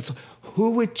 It's,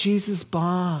 who would Jesus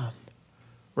bomb?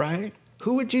 Right?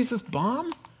 Who would Jesus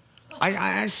bomb?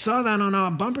 I saw that on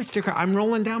a bumper sticker. I'm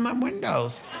rolling down my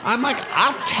windows. I'm like,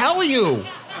 I'll tell you.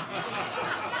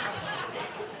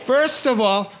 First of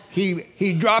all,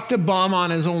 he dropped a bomb on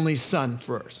his only son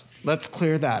first. Let's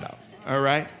clear that up, all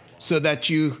right? So that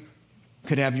you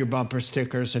could have your bumper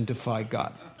stickers and defy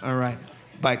God. All right,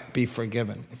 but be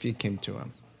forgiven if you came to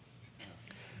him.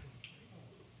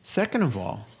 Second of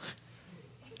all,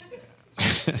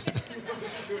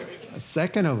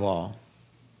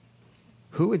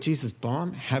 who would Jesus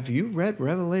bomb? Have you read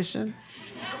Revelation?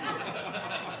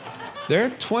 There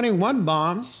are 21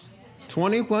 bombs,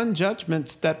 21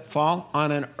 judgments that fall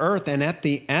on an earth, and at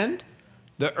the end,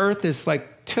 the earth is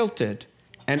like tilted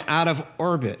and out of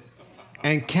orbit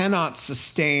and cannot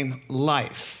sustain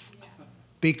life.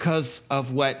 Because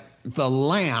of what the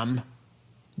Lamb,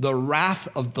 the wrath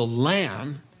of the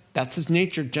Lamb, that's his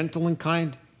nature, gentle and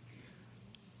kind.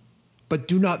 But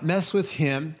do not mess with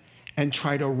him and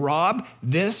try to rob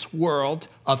this world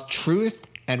of truth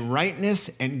and rightness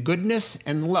and goodness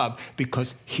and love,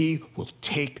 because he will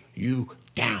take you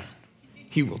down.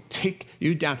 He will take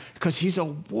you down because he's a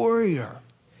warrior.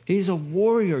 He's a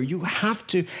warrior. You have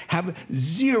to have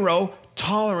zero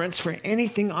tolerance for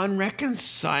anything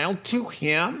unreconciled to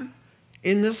him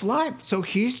in this life. So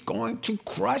he's going to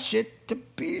crush it to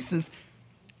pieces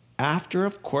after,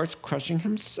 of course, crushing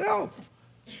himself.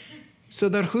 So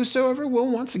that whosoever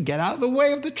wants to get out of the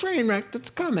way of the train wreck that's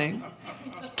coming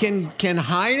can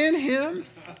hide in him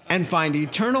and find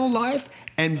eternal life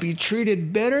and be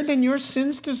treated better than your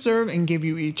sins deserve and give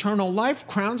you eternal life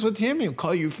crowns with him. He'll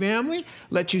call you family,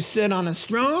 let you sit on his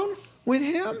throne with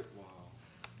him.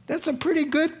 That's a pretty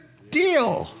good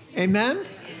deal. Amen?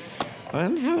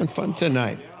 I'm having fun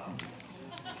tonight.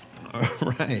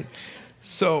 All right.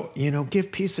 So,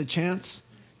 give peace a chance.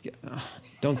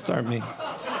 Don't start me.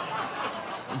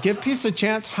 Give peace a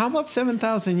chance. How about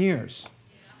 7,000 years?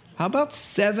 How about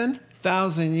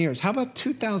 7,000 years? How about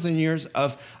 2,000 years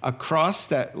of a cross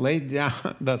that laid down,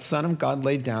 the Son of God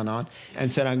laid down on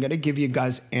and said, I'm going to give you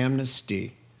guys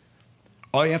amnesty.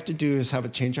 All you have to do is have a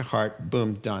change of heart.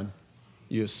 Boom, done.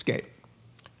 You escape.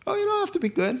 Oh, you don't have to be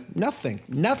good.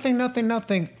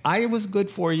 Nothing. I was good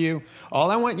for you.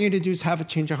 All I want you to do is have a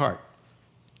change of heart.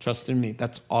 Trust in me.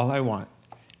 That's all I want.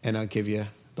 And I'll give you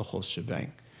the whole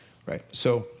shebang. Right?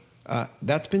 So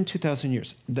That's been 2,000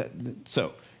 years.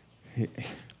 So,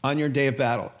 on your day of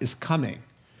battle is coming.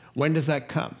 When does that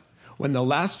come? When the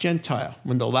last Gentile,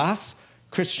 when the last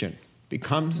Christian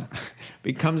becomes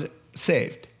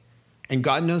saved, and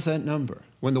God knows that number.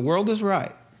 When the world is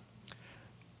right,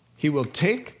 he will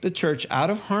take the church out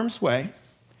of harm's way.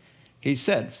 He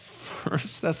said, 1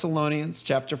 Thessalonians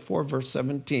chapter 4, verse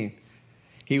 17,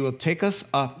 he will take us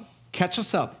up, catch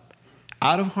us up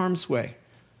out of harm's way.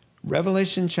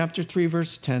 Revelation chapter 3,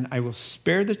 verse 10, I will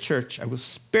spare the church, I will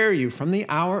spare you from the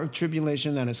hour of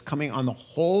tribulation that is coming on the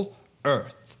whole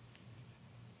earth.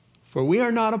 For we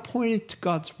are not appointed to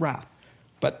God's wrath.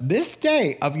 But this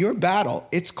day of your battle,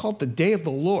 it's called the day of the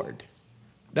Lord.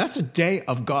 That's a day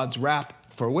of God's wrath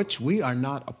for which we are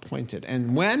not appointed.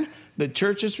 And when the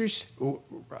church is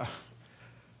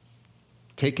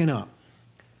taken up,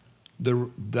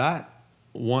 that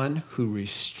one who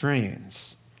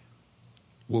restrains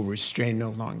will restrain no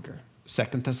longer. 2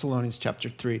 Thessalonians chapter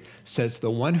 3 says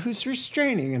the one who's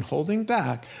restraining and holding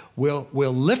back will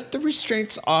lift the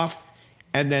restraints off,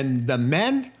 and then the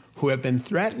men who have been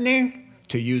threatening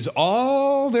to use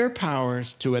all their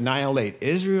powers to annihilate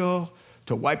Israel,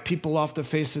 to wipe people off the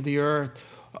face of the earth,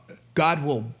 God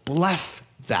will bless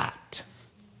that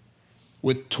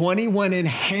with 21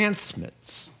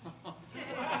 enhancements.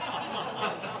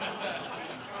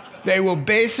 They will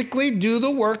basically do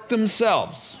the work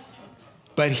themselves,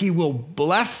 but he will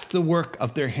bless the work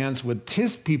of their hands with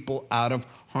his people out of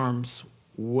harm's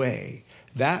way.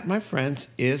 That, my friends,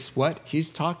 is what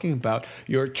he's talking about.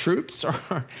 Your troops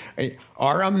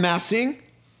are amassing,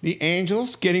 the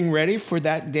angels getting ready for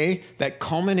that day that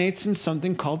culminates in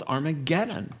something called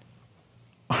Armageddon.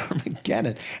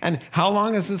 Armageddon. And how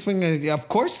long is this thing? Of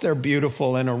course they're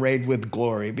beautiful and arrayed with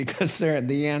glory because they're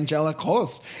the angelic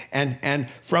hosts. And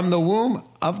from the womb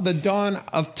of the dawn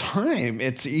of time,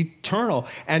 it's eternal.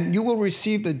 And you will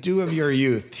receive the dew of your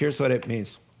youth. Here's what it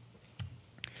means.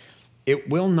 It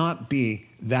will not be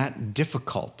that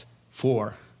difficult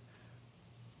for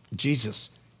Jesus.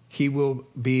 He will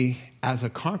be, as a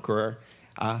conqueror,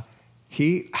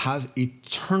 he has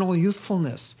eternal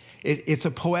youthfulness. It's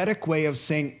a poetic way of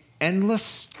saying endless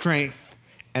strength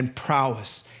and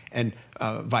prowess and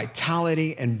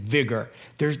vitality and vigor.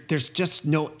 There's just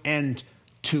no end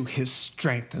to his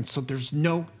strength. And so there's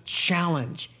no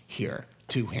challenge here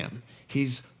to him.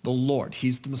 He's the Lord.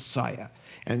 He's the Messiah.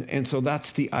 And so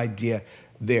that's the idea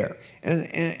there.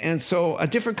 And so a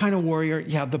different kind of warrior,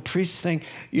 the priest thing,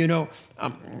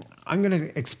 I'm going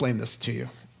to explain this to you.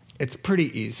 It's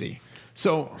pretty easy.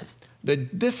 So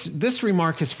this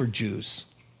remark is for Jews,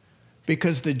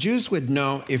 because the Jews would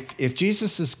know if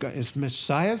Jesus is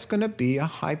Messiah is going to be a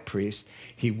high priest,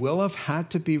 he will have had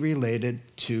to be related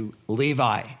to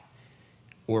Levi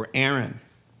or Aaron,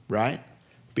 right?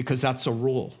 Because that's a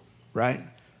rule, right?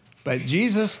 But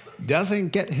Jesus doesn't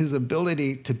get his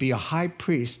ability to be a high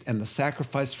priest and the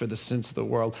sacrifice for the sins of the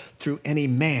world through any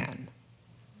man.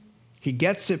 He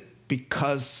gets it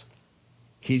because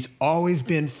he's always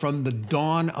been, from the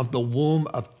dawn of the womb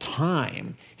of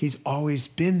time, he's always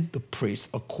been the priest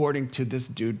according to this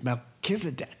dude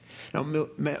Melchizedek. Now,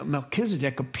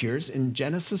 Melchizedek appears in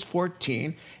Genesis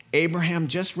 14. Abraham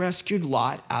just rescued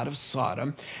Lot out of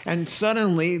Sodom, and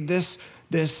suddenly this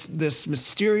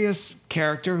mysterious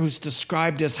character who's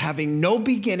described as having no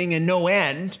beginning and no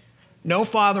end, no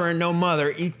father and no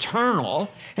mother, eternal,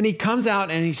 and he comes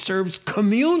out and he serves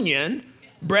communion,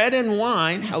 bread and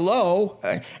wine, hello,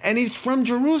 and he's from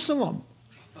Jerusalem,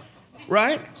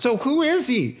 right? So who is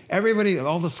he? Everybody,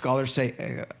 all the scholars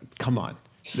say, come on,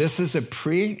 this is a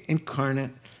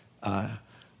pre-incarnate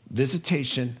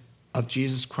visitation of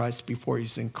Jesus Christ before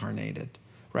he's incarnated,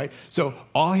 right? So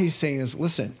all he's saying is,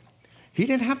 listen, he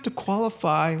didn't have to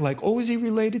qualify like, is he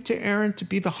related to Aaron to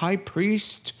be the high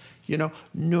priest?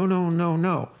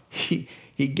 No. He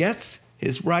gets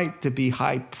his right to be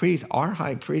high priest, our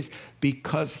high priest,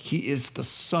 because he is the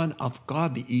Son of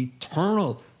God, the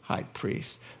eternal high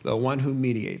priest, the one who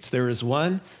mediates. There is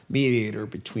one mediator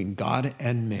between God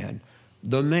and man,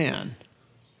 the man,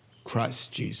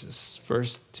 Christ Jesus. 1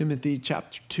 Timothy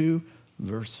chapter 2,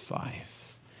 verse 5.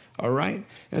 All right?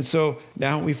 And so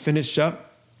now we finish up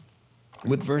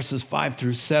with verses 5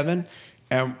 through 7,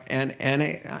 and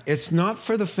it's not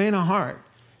for the faint of heart.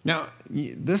 Now,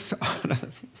 this ought to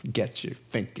get you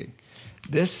thinking.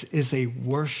 This is a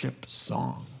worship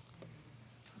song.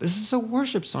 This is a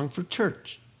worship song for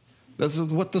church. This is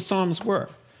what the Psalms were.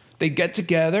 They'd get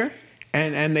together,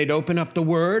 and they'd open up the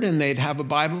Word, and they'd have a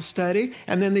Bible study,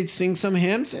 and then they'd sing some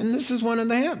hymns, and this is one of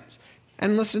the hymns.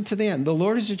 And listen to the end. The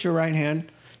Lord is at your right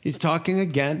hand. He's talking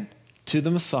again to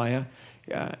the Messiah.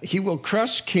 He will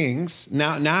crush kings.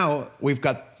 Now we've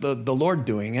got the Lord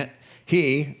doing it.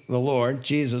 He, the Lord,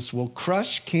 Jesus, will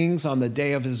crush kings on the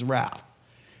day of his wrath.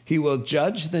 He will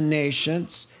judge the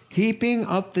nations, heaping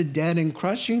up the dead and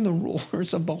crushing the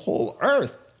rulers of the whole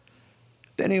earth.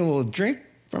 Then he will drink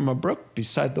from a brook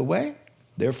beside the way.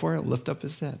 Therefore, he'll lift up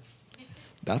his head.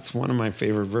 That's one of my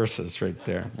favorite verses right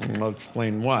there. And I'll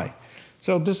explain why.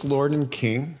 So this Lord and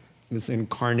King is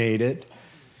incarnated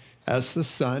as the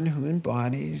Son who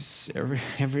embodies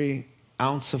every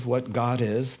ounce of what God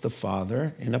is, the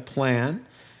Father, in a plan.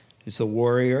 He's the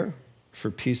warrior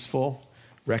for peaceful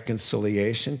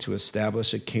reconciliation to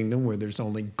establish a kingdom where there's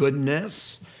only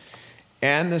goodness.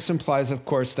 And this implies, of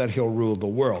course, that he'll rule the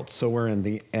world. So we're in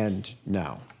the end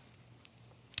now.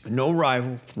 No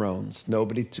rival thrones,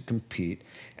 nobody to compete.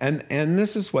 And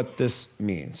this is what this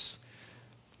means.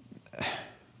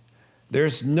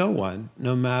 There's no one,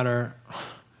 no matter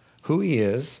who he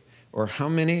is or how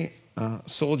many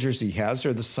soldiers he has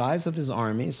or the size of his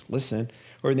armies, listen,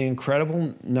 or the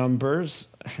incredible numbers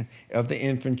of the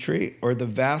infantry or the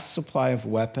vast supply of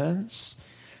weapons.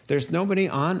 There's nobody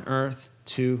on earth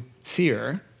to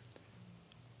fear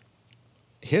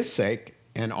his sake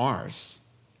and ours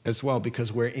as well,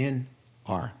 because we're in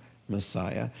our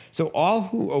Messiah. So all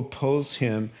who oppose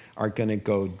him are going to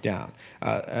go down.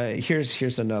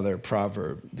 Here's another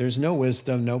proverb. There's no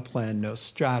wisdom, no plan, no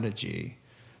strategy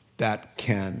that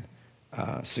can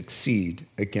succeed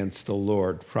against the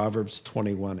Lord. Proverbs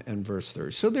 21 and verse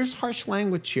 30. So there's harsh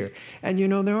language here. And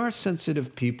there are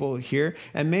sensitive people here.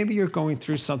 And maybe you're going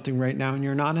through something right now and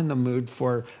you're not in the mood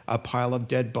for a pile of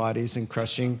dead bodies and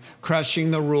crushing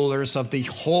the rulers of the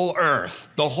whole earth.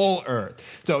 The whole earth.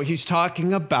 So he's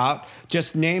talking about,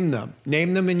 just name them.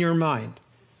 Name them in your mind.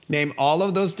 Name all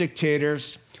of those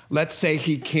dictators. Let's say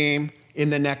he came in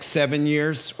the next 7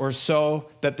 years or so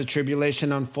that the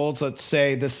tribulation unfolds. Let's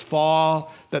say this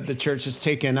fall that the church is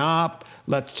taken up.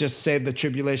 Let's just say the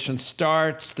tribulation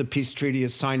starts. The peace treaty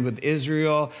is signed with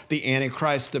Israel. The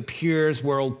Antichrist appears,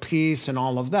 world peace and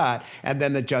all of that. And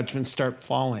then the judgments start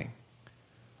falling.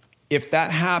 If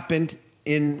that happened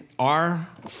in our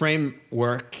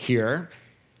framework here,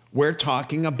 we're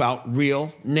talking about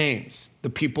real names, the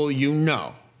people you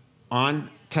know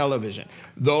on television.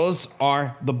 Those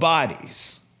are the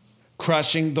bodies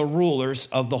crushing the rulers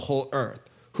of the whole earth.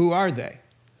 Who are they?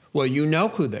 Well, you know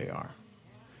who they are.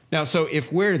 Now, so if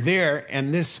we're there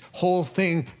and this whole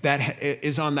thing that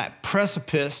is on that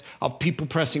precipice of people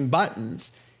pressing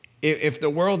buttons, if the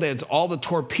world ends, all the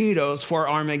torpedoes for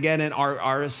Armageddon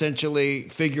are essentially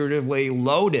figuratively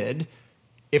loaded,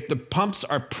 if the pumps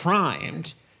are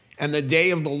primed, and the day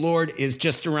of the Lord is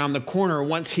just around the corner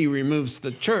once he removes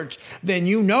the church, then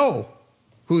you know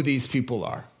who these people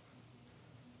are.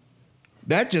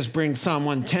 That just brings Psalm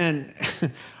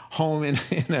 110 home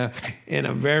in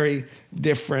a very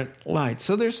different light.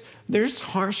 So there's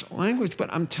harsh language,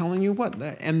 but I'm telling you what,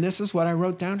 and this is what I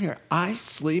wrote down here. I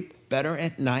sleep better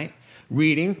at night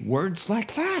reading words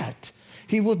like that.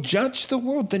 He will judge the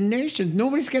world, the nations.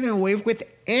 Nobody's getting away with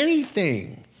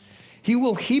anything. He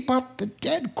will heap up the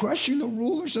dead, crushing the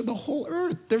rulers of the whole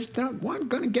earth. There's not one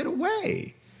going to get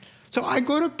away. So I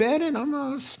go to bed and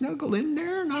I'm snuggle in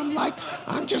there and I'm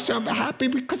happy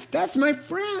because that's my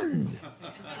friend.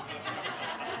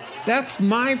 That's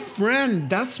my friend.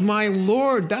 That's my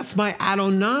Lord. That's my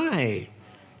Adonai.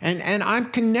 And I'm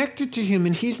connected to him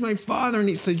and he's my father. And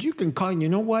he says, you can call, you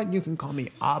know what? You can call me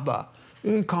Abba.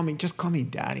 You can just call me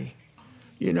Daddy.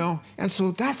 And so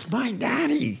that's my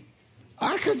daddy.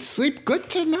 I could sleep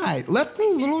good tonight. Let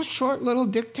the short little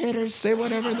dictators say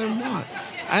whatever they want.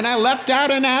 And I left out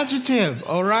an adjective,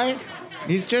 all right?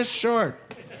 He's just short.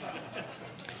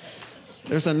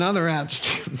 There's another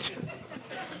adjective too.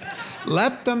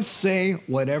 Let them say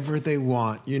whatever they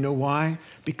want. You know why?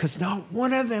 Because not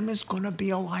one of them is going to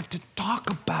be alive to talk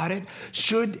about it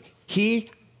should he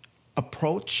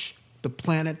approach the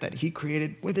planet that he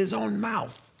created with his own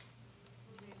mouth.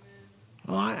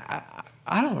 Well,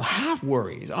 I don't have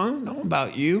worries. I don't know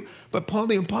about you. But Paul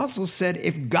the Apostle said,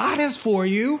 if God is for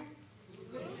you,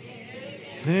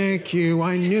 thank you.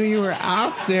 I knew you were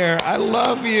out there. I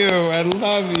love you. I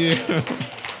love you.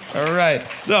 All right.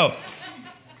 So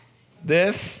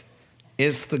this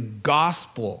is the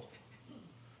gospel.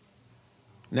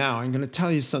 Now, I'm going to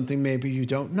tell you something maybe you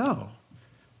don't know.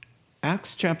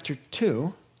 Acts chapter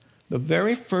 2, the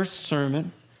very first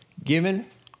sermon given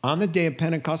on the day of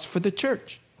Pentecost for the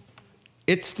church.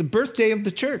 It's the birthday of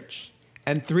the church,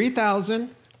 and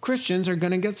 3,000 Christians are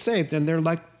going to get saved, and they're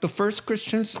like the first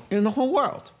Christians in the whole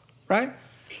world, right?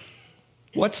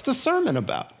 What's the sermon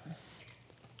about?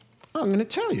 I'm going to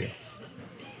tell you.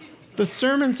 The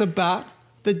sermon's about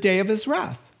the day of his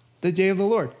wrath, the day of the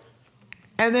Lord.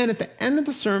 And then at the end of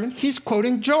the sermon, he's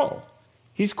quoting Joel.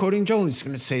 He's quoting Joel. He's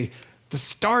going to say, the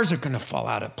stars are going to fall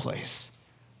out of place.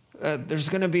 There's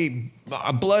going to be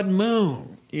a blood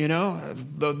moon, you know.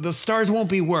 The stars won't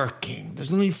be working. There's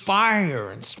going to be fire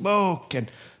and smoke,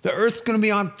 and the earth's going to be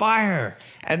on fire.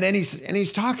 And then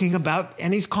he's talking about,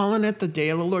 and he's calling it the day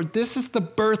of the Lord. This is the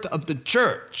birth of the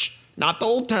church, not the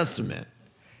Old Testament.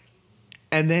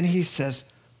 And then he says,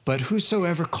 but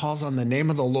whosoever calls on the name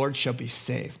of the Lord shall be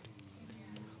saved.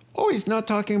 Oh, he's not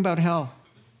talking about hell.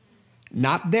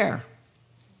 Not there.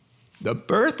 The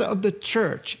birth of the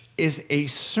church is a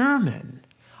sermon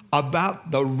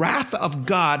about the wrath of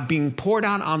God being poured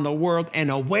out on the world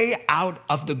and a way out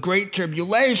of the great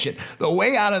tribulation. The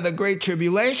way out of the great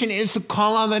tribulation is to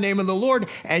call on the name of the Lord,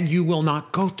 and you will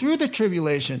not go through the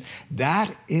tribulation.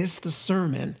 That is the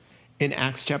sermon in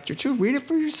Acts chapter 2. Read it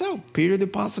for yourself. Peter the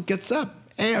apostle gets up.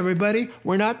 Hey, everybody,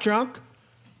 we're not drunk.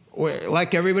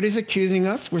 Like everybody's accusing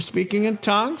us. We're speaking in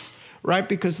tongues, right?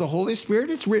 Because the Holy Spirit,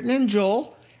 it's written in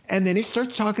Joel. And then he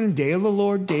starts talking, day of the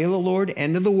Lord,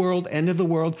 end of the world, end of the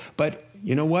world. But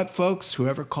you know what, folks?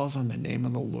 Whoever calls on the name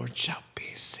of the Lord shall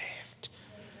be saved.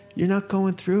 You're not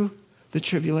going through the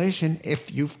tribulation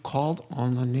if you've called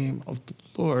on the name of the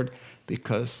Lord,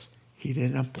 because he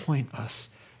didn't appoint us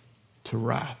to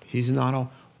wrath. He's not a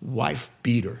wife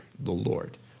beater, the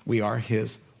Lord. We are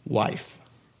his wife.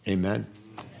 Amen.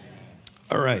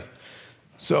 All right.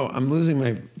 So I'm losing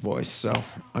my voice, so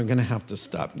I'm going to have to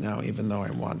stop now, even though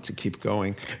I want to keep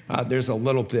going. There's a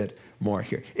little bit more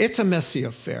here. It's a messy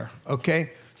affair,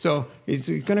 okay? So he's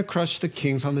going to crush the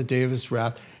kings on the day of his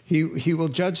wrath. He will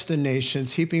judge the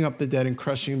nations, heaping up the dead and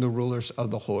crushing the rulers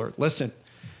of the whole earth. Listen,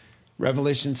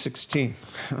 Revelation 16.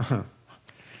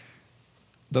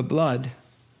 The blood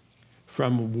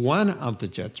from one of the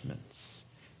judgments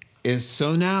is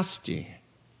so nasty,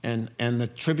 and the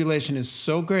tribulation is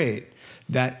so great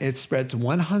that it spreads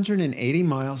 180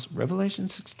 miles. Revelation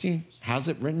 16 has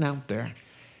it written out there.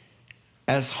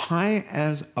 As high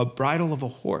as a bridle of a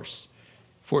horse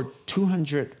for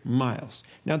 200 miles.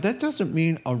 Now, that doesn't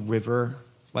mean a river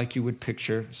like you would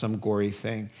picture some gory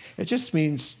thing. It just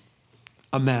means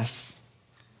a mess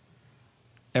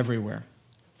everywhere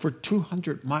for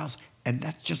 200 miles. And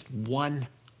that's just one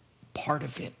part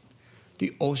of it.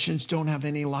 The oceans don't have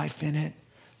any life in it.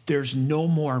 There's no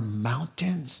more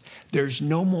mountains. There's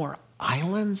no more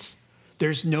islands.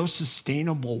 There's no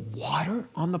sustainable water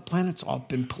on the planet. It's all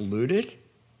been polluted.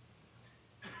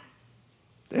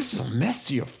 This is a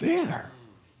messy affair.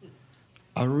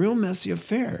 A real messy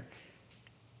affair.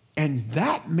 And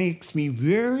that makes me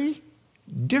very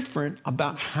different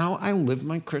about how I live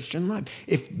my Christian life.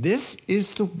 If this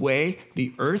is the way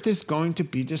the earth is going to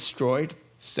be destroyed,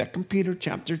 2 Peter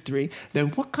chapter 3, then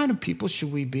what kind of people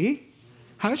should we be?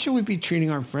 How should we be treating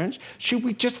our friends? Should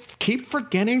we just keep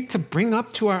forgetting to bring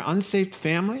up to our unsaved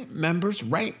family members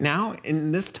right now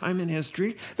in this time in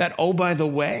history that, oh, by the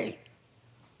way,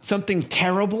 something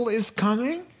terrible is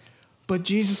coming? But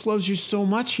Jesus loves you so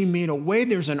much, he made a way.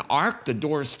 There's an ark. The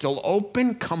door is still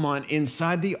open. Come on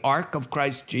inside the ark of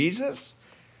Christ Jesus.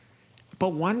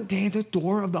 But one day the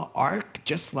door of the ark,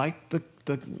 just like the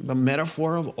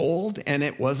metaphor of old, and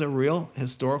it was a real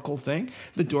historical thing,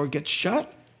 the door gets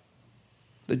shut.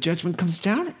 The judgment comes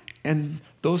down, and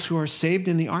those who are saved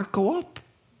in the ark go up.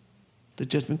 The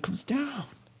judgment comes down,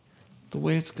 the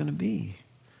way it's going to be.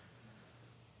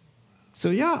 So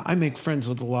yeah, I make friends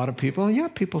with a lot of people, and yeah,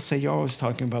 people say, you're always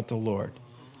talking about the Lord.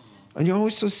 And you're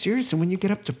always so serious, and when you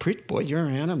get up to preach, boy, you're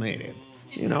animated.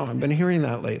 You know, I've been hearing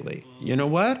that lately. You know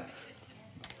what?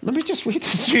 Let me just read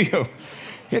this to you.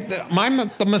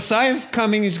 The Messiah is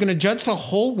coming. He's going to judge the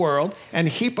whole world and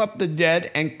heap up the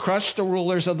dead and crush the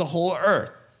rulers of the whole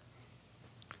earth.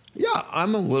 Yeah,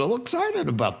 I'm a little excited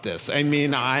about this. I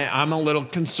mean, I'm a little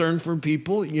concerned for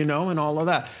people, you know, and all of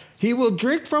that. He will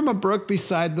drink from a brook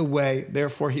beside the way,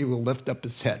 therefore he will lift up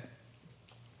his head.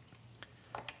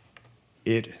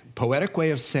 Poetic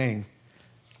way of saying,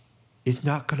 it's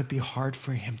not going to be hard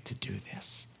for him to do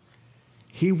this.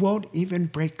 He won't even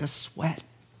break a sweat.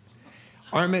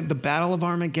 The battle of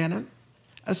Armageddon,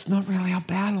 it's not really a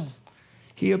battle.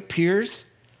 He appears,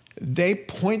 they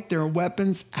point their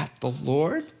weapons at the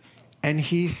Lord, and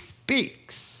he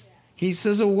speaks. He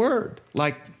says a word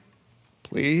like,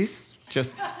 please,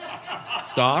 just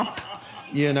stop.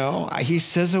 You know, he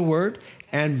says a word,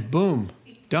 and boom,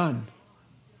 done,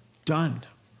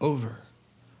 over,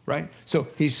 right? So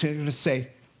he's going to say,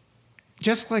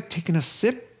 just like taking a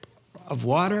sip of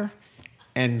water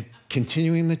and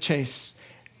continuing the chase,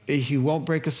 He won't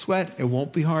break a sweat. It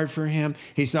won't be hard for him.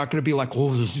 He's not going to be like,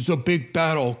 oh, this is a big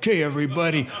battle. Okay,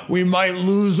 everybody, we might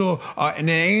lose an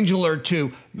angel or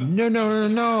two.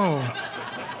 No.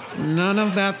 None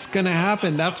of that's going to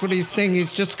happen. That's what he's saying.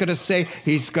 He's just going to say,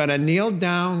 he's going to kneel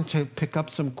down to pick up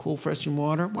some cool, fresh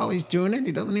water. While he's doing it,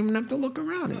 he doesn't even have to look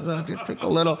around. He's going to take a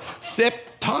little sip,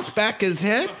 toss back his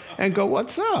head, and go,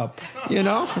 what's up?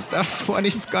 That's what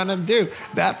he's going to do.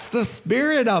 That's the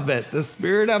spirit of it. The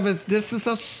spirit of it, this is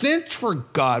a cinch for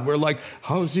God. We're like,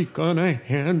 how's he going to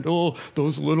handle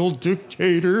those little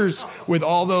dictators with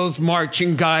all those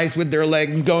marching guys with their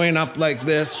legs going up like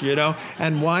this,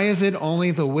 And why is it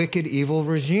only the wicked, evil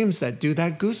regimes that do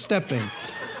that goose stepping?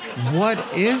 What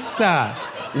is that?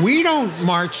 We don't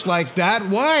march like that.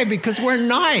 Why? Because we're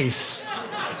nice.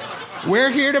 We're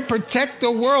here to protect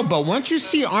the world. But once you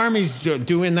see armies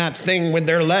doing that thing with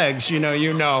their legs, you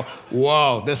know,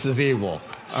 whoa, this is evil.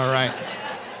 All right.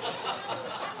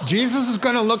 Jesus is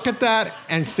going to look at that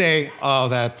and say, oh,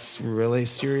 that's really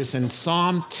serious. In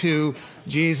Psalm 2,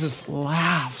 Jesus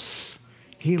laughs.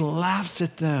 He laughs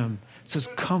at them. Says,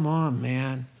 come on,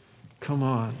 man. Come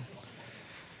on.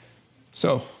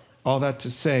 So, all that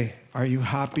to say, are you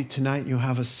happy tonight you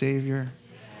have a Savior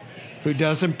who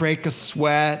doesn't break a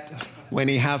sweat when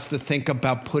he has to think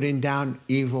about putting down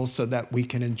evil so that we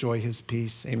can enjoy his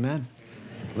peace? Amen?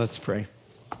 Let's pray.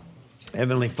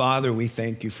 Heavenly Father, we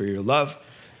thank you for your love.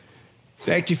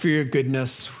 Thank you for your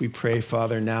goodness. We pray,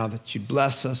 Father, now that you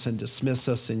bless us and dismiss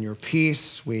us in your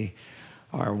peace. We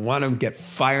want to get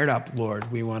fired up,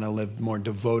 Lord. We want to live more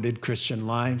devoted Christian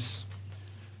lives.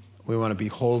 We want to be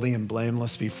holy and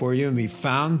blameless before you and be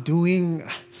found doing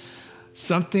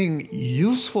something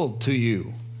useful to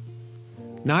you,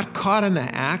 not caught in the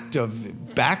act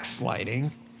of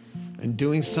backsliding and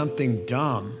doing something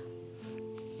dumb.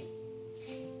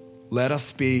 Let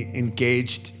us be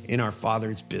engaged in our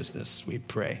Father's business, we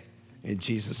pray. In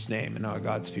Jesus' name, and all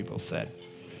God's people said.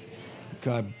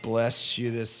 God bless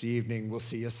you this evening. We'll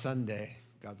see you Sunday.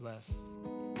 God bless.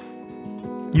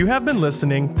 You have been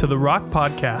listening to the Rock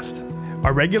Podcast.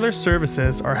 Our regular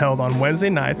services are held on Wednesday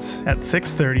nights at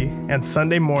 6:30 and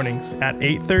Sunday mornings at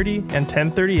 8:30 and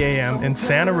 10:30 a.m. in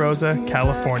Santa Rosa,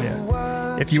 California.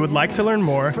 If you would like to learn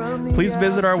more, please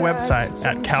visit our website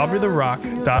at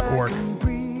calvarytherock.org.